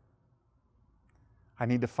there. I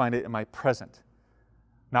need to find it in my present,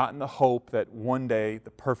 not in the hope that one day the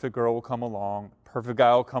perfect girl will come along, the perfect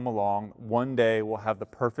guy will come along, one day we'll have the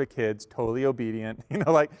perfect kids, totally obedient.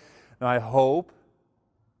 My hope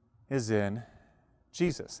is in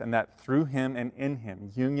Jesus, and that through Him and in Him,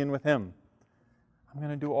 union with Him, I'm going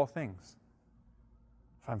to do all things.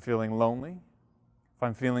 If I'm feeling lonely, if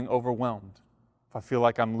I'm feeling overwhelmed, if I feel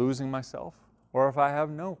like I'm losing myself, or if I have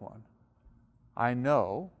no one, I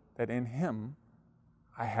know that in Him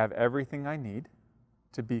I have everything I need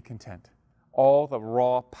to be content. All the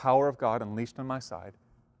raw power of God unleashed on my side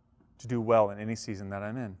to do well in any season that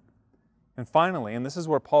I'm in. And finally, and this is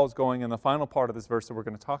where Paul's going in the final part of this verse that we're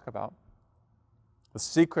going to talk about, the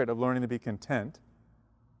secret of learning to be content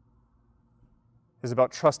is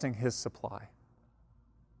about trusting His supply.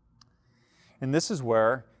 And this is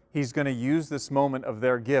where he's going to use this moment of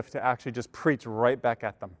their gift to actually just preach right back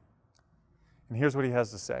at them. And here's what he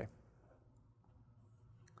has to say.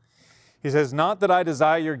 He says, "Not that I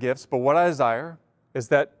desire your gifts, but what I desire is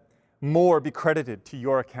that more be credited to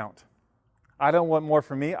your account. I don't want more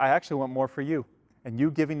for me, I actually want more for you. And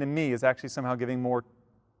you giving to me is actually somehow giving more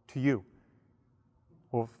to you."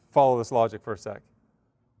 We'll follow this logic for a sec.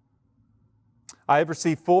 "I have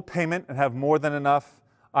received full payment and have more than enough.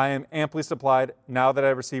 I am amply supplied now that I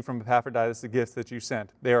have received from Epaphroditus the gifts that you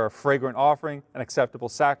sent. They are a fragrant offering, an acceptable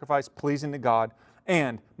sacrifice, pleasing to God,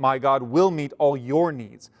 and my God will meet all your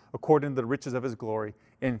needs according to the riches of His glory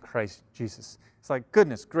in Christ Jesus." It's like,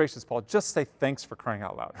 goodness gracious, Paul, just say thanks for crying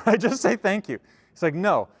out loud. Right? Just say thank you. It's like,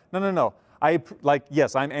 no.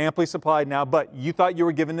 Yes, I'm amply supplied now, but you thought you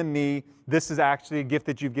were given to me. This is actually a gift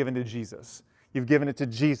that you've given to Jesus. You've given it to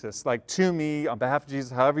Jesus, like to me, on behalf of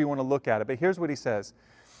Jesus, however you want to look at it. But here's what he says.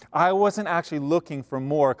 I wasn't actually looking for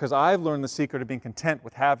more because I've learned the secret of being content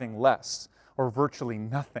with having less or virtually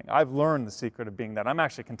nothing. I've learned the secret of being that. I'm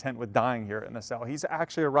actually content with dying here in the cell. He's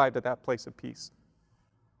actually arrived at that place of peace.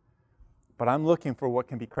 But I'm looking for what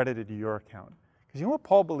can be credited to your account. Because you know what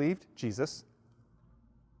Paul believed? Jesus.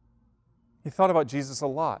 He thought about Jesus a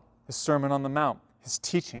lot. His Sermon on the Mount, his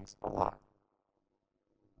teachings a lot.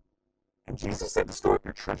 And Jesus said to store up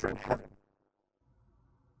your treasure in heaven.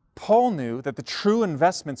 Paul knew that the true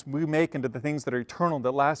investments we make into the things that are eternal,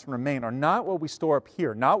 that last and remain, are not what we store up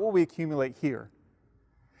here, not what we accumulate here.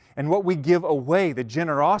 And what we give away, the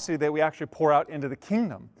generosity that we actually pour out into the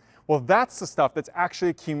kingdom, well, that's the stuff that's actually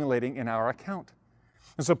accumulating in our account.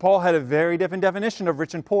 And so Paul had a very different definition of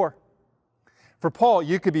rich and poor. For Paul,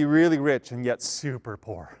 you could be really rich and yet super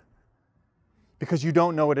poor, because you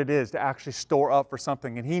don't know what it is to actually store up for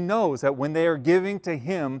something. And he knows that when they are giving to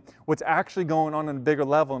him what's actually going on a bigger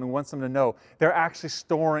level, and he wants them to know, they're actually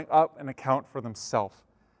storing up an account for themselves.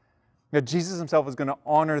 That Jesus himself is going to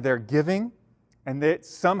honor their giving, and it's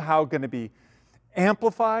somehow going to be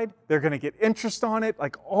amplified. They're going to get interest on it.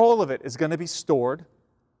 Like all of it is going to be stored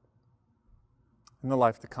in the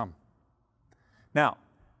life to come. Now,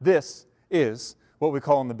 this is what we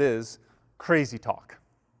call in the biz crazy talk.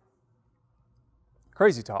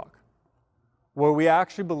 Crazy talk, where we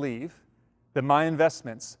actually believe that my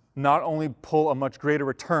investments not only pull a much greater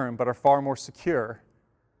return, but are far more secure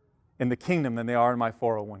in the kingdom than they are in my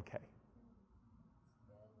 401k.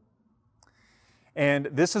 And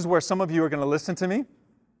this is where some of you are going to listen to me.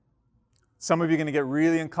 Some of you are going to get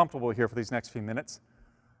really uncomfortable here for these next few minutes.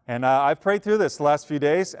 And I've prayed through this the last few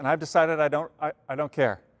days, and I've decided I don't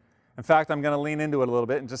care. In fact, I'm going to lean into it a little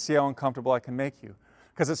bit and just see how uncomfortable I can make you.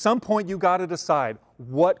 Because at some point, you got to decide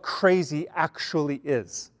what crazy actually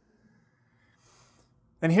is.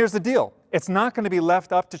 And here's the deal. It's not going to be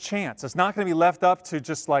left up to chance. It's not going to be left up to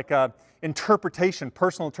just like a interpretation,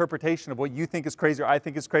 personal interpretation of what you think is crazy or I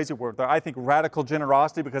think is crazy, whether I think radical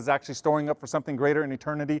generosity because it's actually storing up for something greater in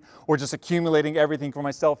eternity, or just accumulating everything for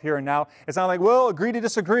myself here and now. It's not like, well, agree to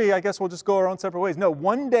disagree. I guess we'll just go our own separate ways. No,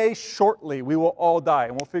 one day shortly, we will all die,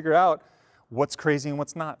 and we'll figure out what's crazy and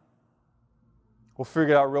what's not. We'll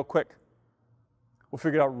figure it out real quick. We'll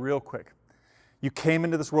figure it out real quick. You came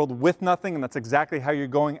into this world with nothing, and that's exactly how you're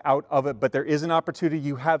going out of it, but there is an opportunity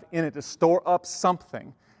you have in it to store up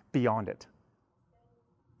something beyond it.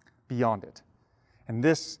 Beyond it. And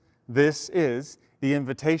this is the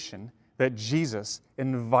invitation that Jesus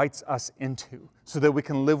invites us into, so that we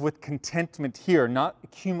can live with contentment here, not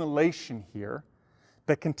accumulation here,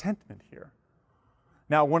 but contentment here.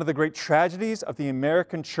 Now, one of the great tragedies of the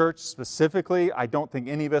American church specifically, I don't think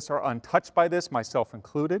any of us are untouched by this, myself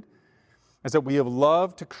included, is that we have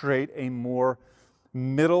loved to create a more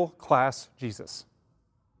middle-class Jesus.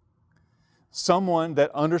 Someone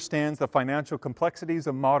that understands the financial complexities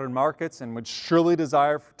of modern markets and would surely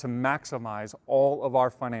desire to maximize all of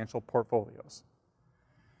our financial portfolios.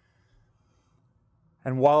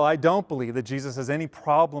 And while I don't believe that Jesus has any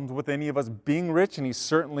problems with any of us being rich, and He's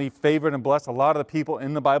certainly favored and blessed a lot of the people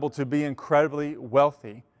in the Bible to be incredibly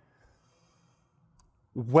wealthy,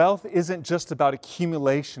 wealth isn't just about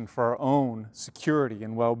accumulation for our own security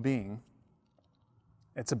and well-being.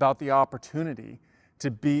 It's about the opportunity to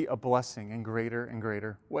be a blessing in greater and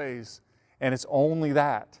greater ways. And it's only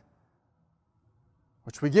that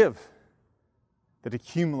which we give that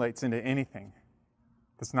accumulates into anything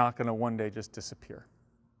that's not going to one day just disappear.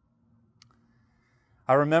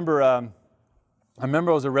 I remember I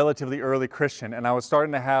was a relatively early Christian, and I was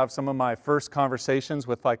starting to have some of my first conversations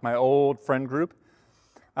with like my old friend group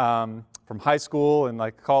from high school and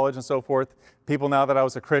like college and so forth. People now that I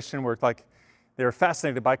was a Christian were like, they were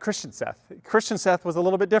fascinated by Christian Seth. Christian Seth was a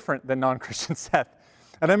little bit different than non-Christian Seth.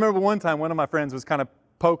 And I remember one time one of my friends was kind of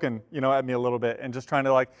poking, at me a little bit and just trying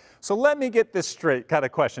to so let me get this straight kind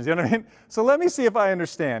of questions, you know what I mean? So let me see if I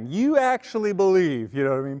understand. You actually believe, you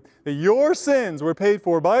know what I mean, that your sins were paid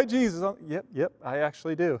for by Jesus. Yep, I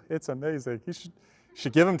actually do. It's amazing. You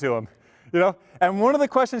should give them to him, And one of the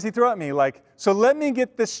questions he threw at me, so let me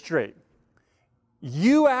get this straight.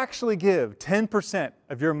 You actually give 10%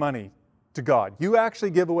 of your money to God. You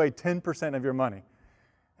actually give away 10% of your money.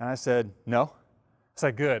 And I said, no. It's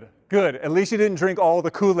like, good. At least you didn't drink all the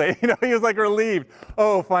Kool-Aid. He was relieved.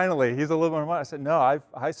 Oh, finally, he's a little more money. I said, no, I've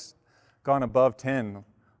gone above 10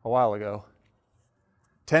 a while ago.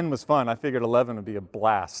 10 was fun. I figured 11 would be a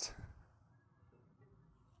blast.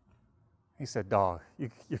 He said, dog,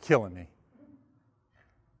 you're killing me. I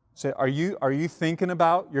said, are you thinking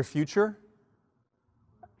about your future?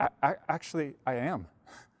 Actually, I am.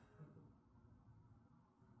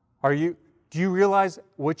 Do you realize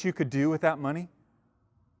what you could do with that money?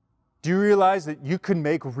 Do you realize that you could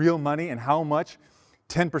make real money and how much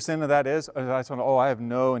 10% of that is? I said, I have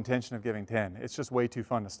no intention of giving 10. It's just way too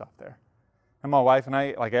fun to stop there. And my wife and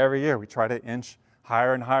I, every year, we try to inch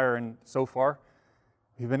higher and higher, and so far,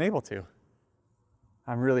 we've been able to.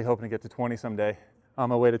 I'm really hoping to get to 20 someday, on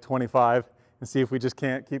my way to 25, and see if we just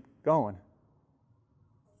can't keep going.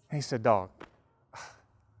 And he said, dog,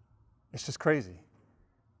 it's just crazy.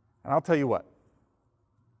 And I'll tell you what,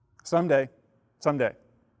 someday,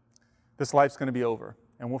 this life's going to be over,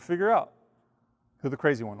 and we'll figure out who the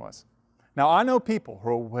crazy one was. Now, I know people who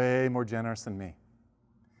are way more generous than me.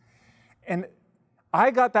 And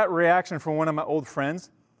I got that reaction from one of my old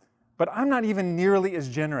friends, but I'm not even nearly as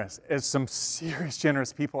generous as some serious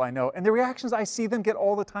generous people I know. And the reactions I see them get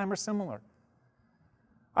all the time are similar.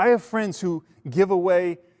 I have friends who give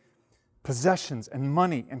away possessions and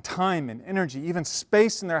money and time and energy, even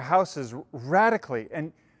space in their houses radically.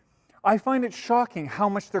 And I find it shocking how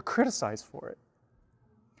much they're criticized for it,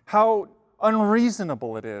 how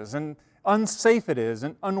unreasonable it is, and unsafe it is,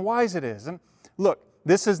 and unwise it is. And look,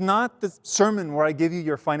 this is not the sermon where I give you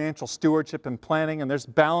your financial stewardship and planning, and there's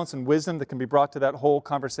balance and wisdom that can be brought to that whole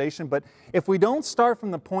conversation. But if we don't start from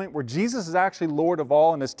the point where Jesus is actually Lord of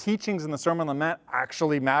all, and His teachings in the Sermon on the Mount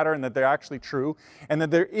actually matter, and that they're actually true, and that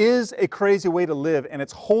there is a crazy way to live, and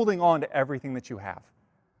it's holding on to everything that you have,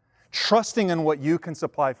 trusting in what you can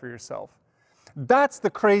supply for yourself. That's the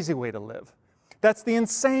crazy way to live. That's the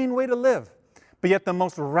insane way to live. But yet the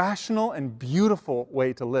most rational and beautiful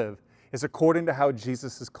way to live is according to how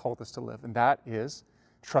Jesus has called us to live, and that is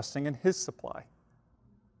trusting in His supply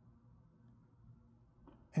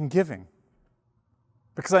and giving.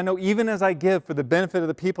 Because I know even as I give for the benefit of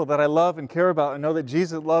the people that I love and care about, I know that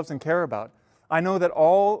Jesus loves and cares about, I know that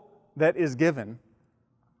all that is given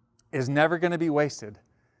is never going to be wasted,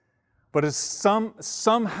 but is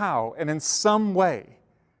somehow and in some way,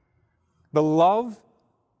 the love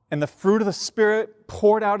and the fruit of the Spirit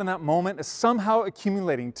poured out in that moment is somehow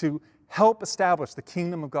accumulating to help establish the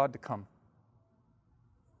kingdom of God to come.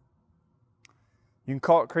 You can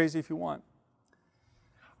call it crazy if you want.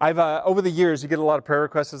 Over the years, you get a lot of prayer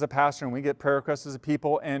requests as a pastor, and we get prayer requests as a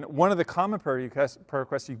people, and one of the common prayer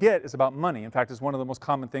requests you get is about money. In fact, it's one of the most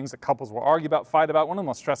common things that couples will argue about, fight about. One of the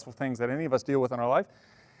most stressful things that any of us deal with in our life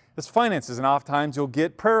is finances, and oftentimes you'll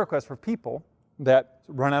get prayer requests for people that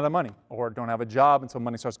run out of money or don't have a job, and so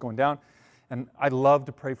money starts going down. And I love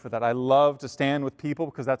to pray for that. I love to stand with people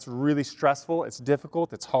because that's really stressful. It's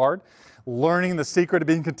difficult. It's hard. Learning the secret of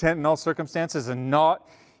being content in all circumstances and not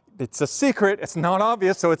it's a secret. It's not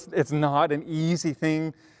obvious, so it's not an easy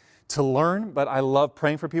thing to learn, but I love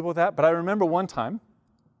praying for people with that. But I remember one time,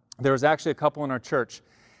 there was actually a couple in our church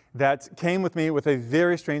that came with me with a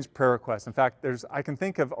very strange prayer request. In fact, I can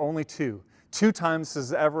think of only two times this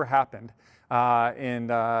has ever happened in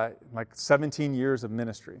like 17 years of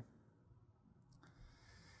ministry.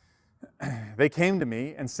 They came to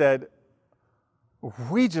me and said,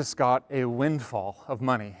 we just got a windfall of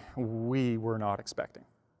money we were not expecting.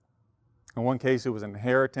 In one case, it was an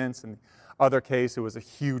inheritance. In the other case, it was a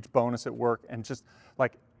huge bonus at work, and just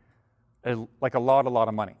like a lot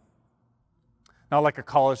of money. Not like a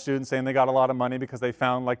college student saying they got a lot of money because they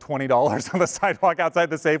found like $20 on the sidewalk outside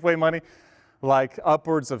the Safeway money. Like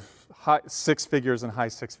upwards of high six figures and high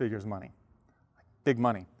six figures money. Big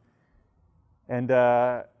money. And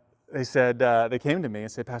they said, they came to me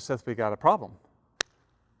and said, Pastor Seth, we got a problem.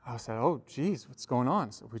 I said, oh, geez, what's going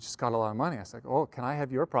on? So we just got a lot of money. I said, oh, can I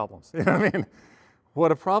have your problems? You know what I mean?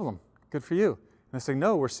 What a problem. Good for you. And they said,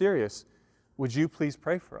 no, we're serious. Would you please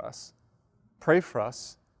pray for us? Pray for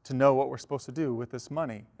us to know what we're supposed to do with this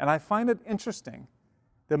money. And I find it interesting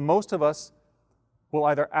that most of us will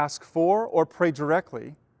either ask for or pray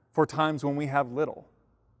directly for times when we have little,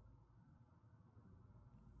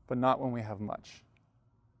 but not when we have much.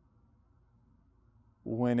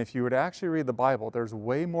 When if you were to actually read the Bible, there's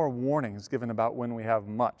way more warnings given about when we have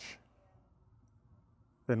much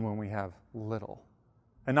than when we have little.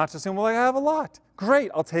 And not just saying, well, I have a lot. Great,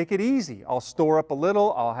 I'll take it easy. I'll store up a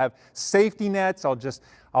little. I'll have safety nets.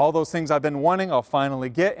 All those things I've been wanting, I'll finally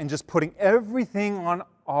get. And just putting everything on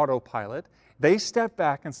autopilot. They stepped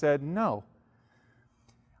back and said, no.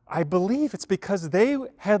 I believe it's because they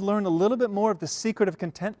had learned a little bit more of the secret of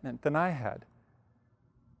contentment than I had.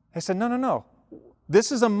 They said, no.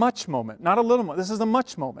 This is a much moment, not a little moment. This is a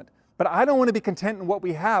much moment. But I don't want to be content in what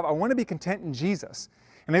we have. I want to be content in Jesus.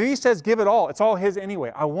 And if He says give it all, it's all His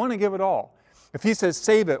anyway. I want to give it all. If He says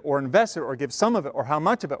save it or invest it or give some of it or how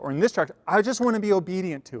much of it or in this direction, I just want to be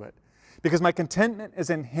obedient to it because my contentment is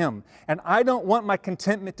in Him. And I don't want my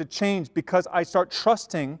contentment to change because I start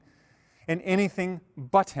trusting in anything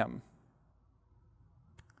but Him.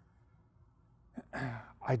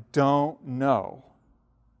 I don't know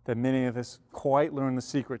that many of us quite learn the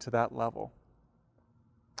secret to that level.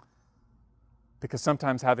 Because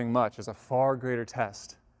sometimes having much is a far greater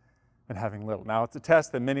test than having little. Now, it's a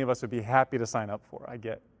test that many of us would be happy to sign up for, I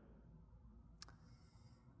get.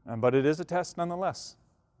 But it is a test nonetheless.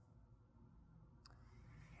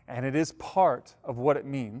 And it is part of what it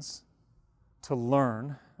means to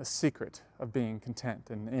learn the secret of being content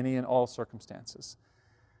in any and all circumstances.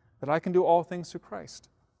 That I can do all things through Christ.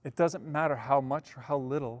 It doesn't matter how much or how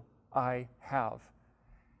little I have.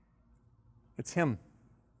 It's Him.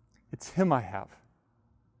 It's Him I have.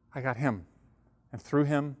 I got Him. And through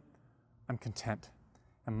Him, I'm content.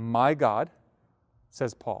 And my God,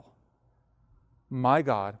 says Paul, my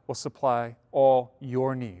God will supply all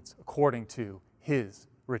your needs according to His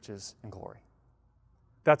riches and glory.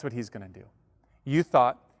 That's what He's going to do. You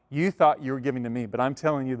thought you were giving to me, but I'm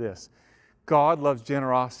telling you this. God loves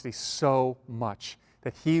generosity so much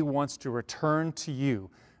that He wants to return to you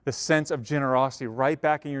the sense of generosity right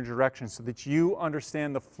back in your direction so that you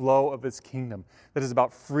understand the flow of His kingdom that is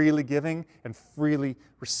about freely giving and freely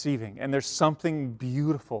receiving. And there's something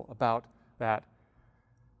beautiful about that.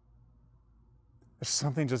 There's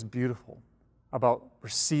something just beautiful about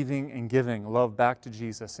receiving and giving love back to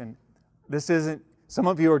Jesus. And this isn't, some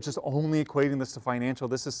of you are just only equating this to financial.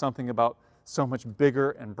 This is something about so much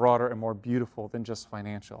bigger and broader and more beautiful than just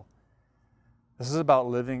financial. This is about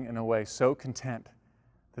living in a way so content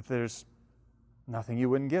that there's nothing you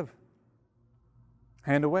wouldn't give.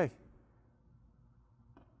 Hand away.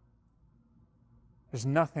 There's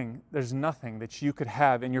nothing that you could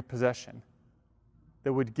have in your possession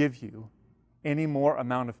that would give you any more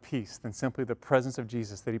amount of peace than simply the presence of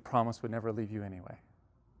Jesus that He promised would never leave you anyway.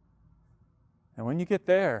 And when you get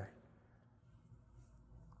there,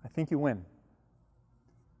 I think you win.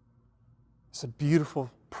 It's a beautiful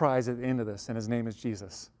prize at the end of this, and His name is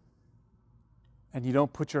Jesus. And you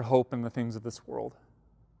don't put your hope in the things of this world.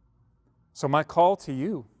 So my call to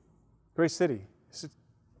you, Grace City, is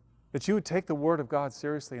that you would take the Word of God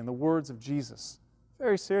seriously and the words of Jesus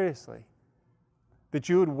very seriously. That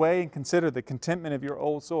you would weigh and consider the contentment of your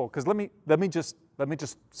old soul. Because let me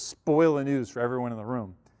just spoil the news for everyone in the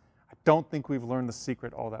room. I don't think we've learned the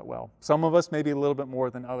secret all that well. Some of us maybe a little bit more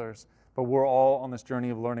than others, but we're all on this journey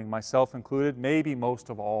of learning, myself included, maybe most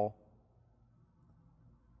of all.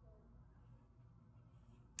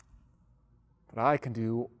 But I can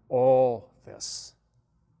do all this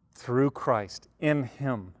through Christ, in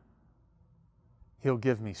Him. He'll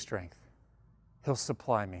give me strength. He'll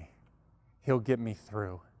supply me. He'll get me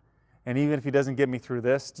through. And even if He doesn't get me through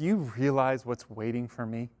this, do you realize what's waiting for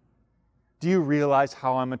me? Do you realize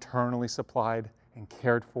how I'm eternally supplied and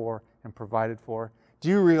cared for and provided for? Do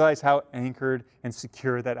you realize how anchored and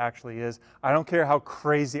secure that actually is? I don't care how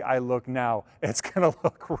crazy I look now. It's going to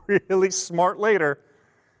look really smart later.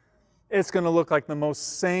 It's going to look like the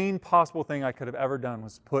most sane possible thing I could have ever done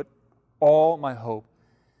was put all my hope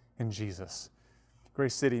in Jesus.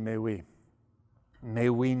 Grace City, may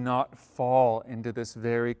we not fall into this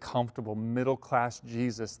very comfortable middle-class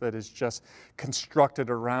Jesus that is just constructed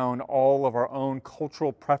around all of our own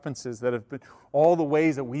cultural preferences, that have been all the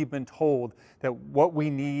ways that we've been told that what we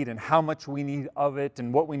need and how much we need of it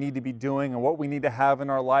and what we need to be doing and what we need to have in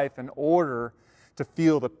our life in order to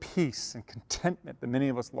feel the peace and contentment that many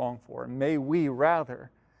of us long for. And may we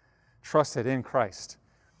rather trust that in Christ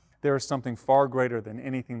there is something far greater than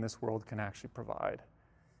anything this world can actually provide.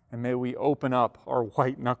 And may we open up our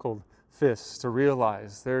white-knuckled fists to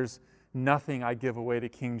realize there's nothing I give away to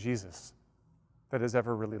King Jesus that is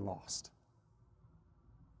ever really lost.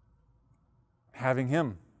 Having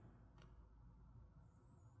Him.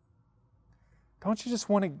 Don't you just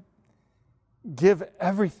want to give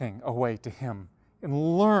everything away to Him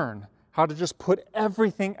and learn how to just put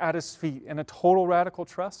everything at His feet in a total radical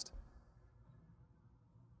trust?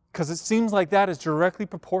 Because it seems like that is directly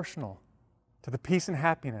proportional to the peace and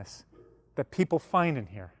happiness that people find in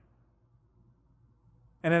here.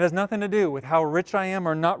 And it has nothing to do with how rich I am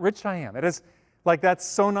or not rich I am. It is like that's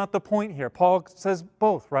so not the point here. Paul says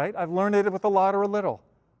both, right? I've learned it with a lot or a little.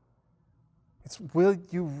 It's will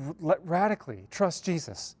you radically trust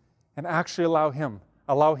Jesus and actually allow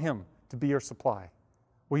Him to be your supply?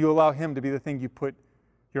 Will you allow Him to be the thing you put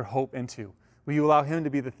your hope into? Will you allow Him to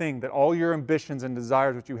be the thing that all your ambitions and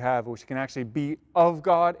desires which you have, which can actually be of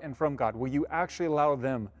God and from God, will you actually allow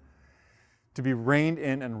them to be reined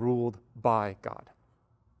in and ruled by God?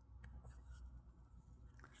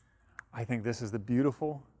 I think this is the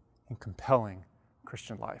beautiful and compelling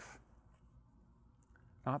Christian life.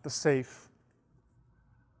 Not the safe,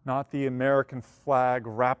 not the American flag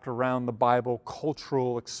wrapped around the Bible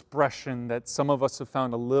cultural expression that some of us have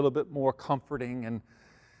found a little bit more comforting and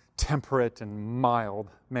temperate and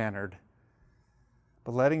mild-mannered,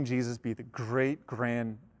 but letting Jesus be the great,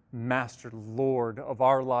 grand Master, Lord of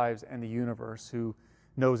our lives and the universe, who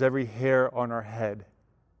knows every hair on our head.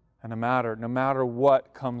 And no matter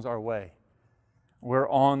what comes our way, we're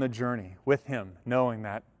on the journey with Him, knowing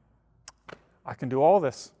that I can do all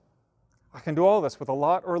this. I can do all this with a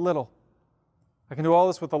lot or a little. I can do all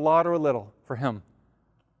this with a lot or a little for Him,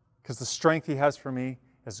 because the strength He has for me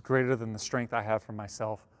is greater than the strength I have for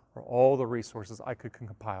myself or all the resources I could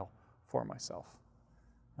compile for myself.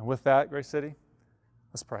 And with that, Grace City,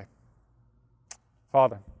 let's pray.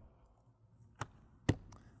 Father,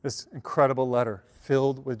 this incredible letter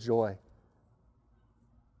filled with joy,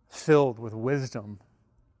 filled with wisdom,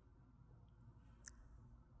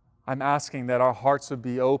 I'm asking that our hearts would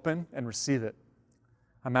be open and receive it.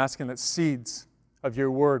 I'm asking that seeds of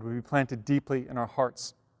your word would be planted deeply in our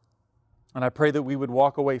hearts. And I pray that we would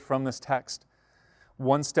walk away from this text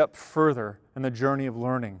one step further in the journey of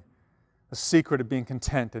learning the secret of being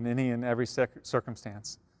content in any and every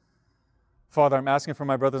circumstance. Father, I'm asking for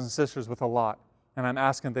my brothers and sisters with a lot, and I'm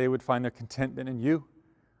asking they would find their contentment in you.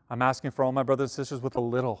 I'm asking for all my brothers and sisters with a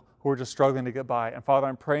little who are just struggling to get by. And Father,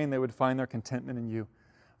 I'm praying they would find their contentment in you.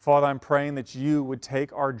 Father, I'm praying that you would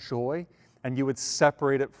take our joy and you would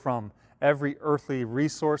separate it from every earthly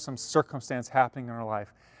resource and circumstance happening in our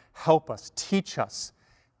life. Help us, teach us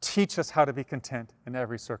how to be content in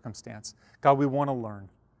every circumstance. God, we want to learn.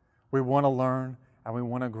 We want to learn and we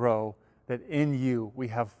want to grow, that in you we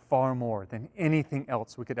have far more than anything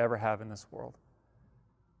else we could ever have in this world.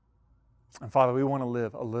 And Father, we want to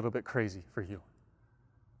live a little bit crazy for you.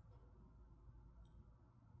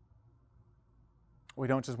 We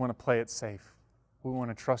don't just want to play it safe. We want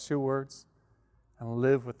to trust your words and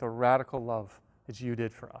live with the radical love that you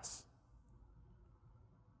did for us.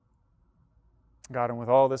 God, and with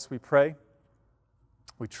all this we pray,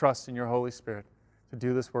 we trust in your Holy Spirit to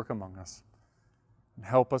do this work among us. And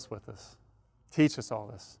help us with this. Teach us all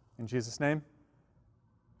this. In Jesus' name,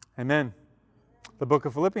 amen. The book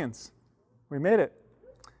of Philippians. We made it.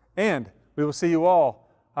 And we will see you all,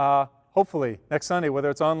 hopefully, next Sunday, whether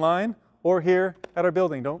it's online or here at our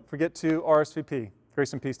building. Don't forget to RSVP.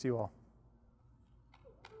 Grace and peace to you all.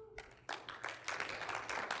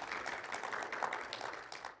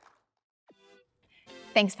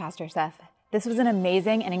 Thanks, Pastor Seth. This was an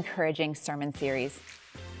amazing and encouraging sermon series.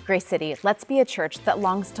 Grace City, let's be a church that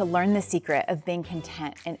longs to learn the secret of being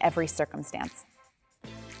content in every circumstance.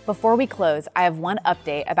 Before we close, I have one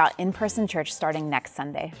update about in-person church starting next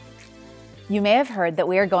Sunday. You may have heard that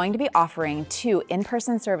we are going to be offering 2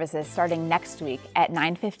 in-person services starting next week at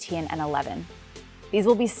 9:15 and 11. These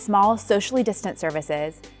will be small, socially distant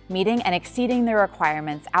services, meeting and exceeding the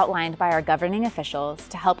requirements outlined by our governing officials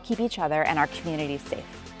to help keep each other and our community safe.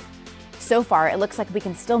 So far, it looks like we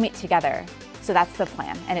can still meet together, so that's the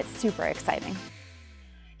plan, and it's super exciting.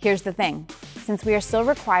 Here's the thing. Since we are still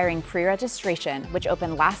requiring pre-registration, which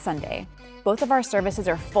opened last Sunday, both of our services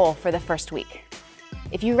are full for the first week.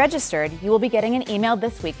 If you registered, you will be getting an email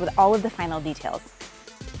this week with all of the final details.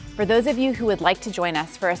 For those of you who would like to join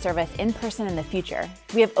us for a service in person in the future,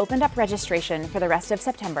 we have opened up registration for the rest of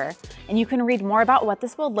September, and you can read more about what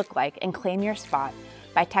this will look like and claim your spot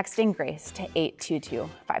by texting GRACE to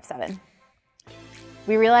 82257.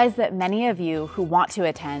 We realize that many of you who want to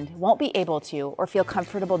attend won't be able to or feel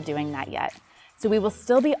comfortable doing that yet, so we will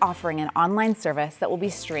still be offering an online service that will be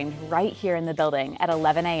streamed right here in the building at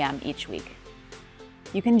 11 a.m. each week.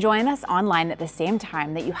 You can join us online at the same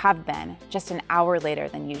time that you have been, just an hour later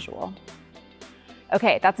than usual.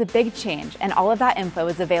 Okay, that's a big change, and all of that info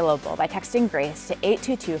is available by texting GRACE to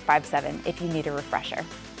 82257 if you need a refresher.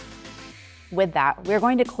 With that, we're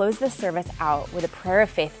going to close this service out with a prayer of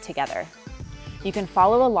faith together. You can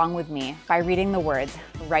follow along with me by reading the words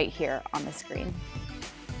right here on the screen.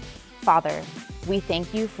 Father, we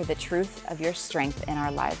thank you for the truth of your strength in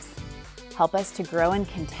our lives. Help us to grow in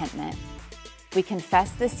contentment. We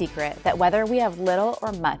confess the secret that whether we have little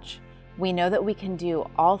or much, we know that we can do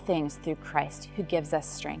all things through Christ who gives us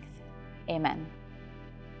strength. Amen.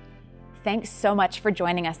 Thanks so much for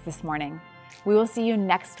joining us this morning. We will see you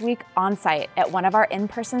next week on site at one of our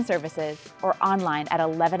in-person services or online at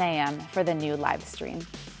 11 a.m. for the new live stream.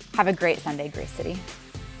 Have a great Sunday, Grace City.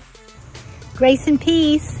 Grace and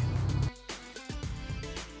peace.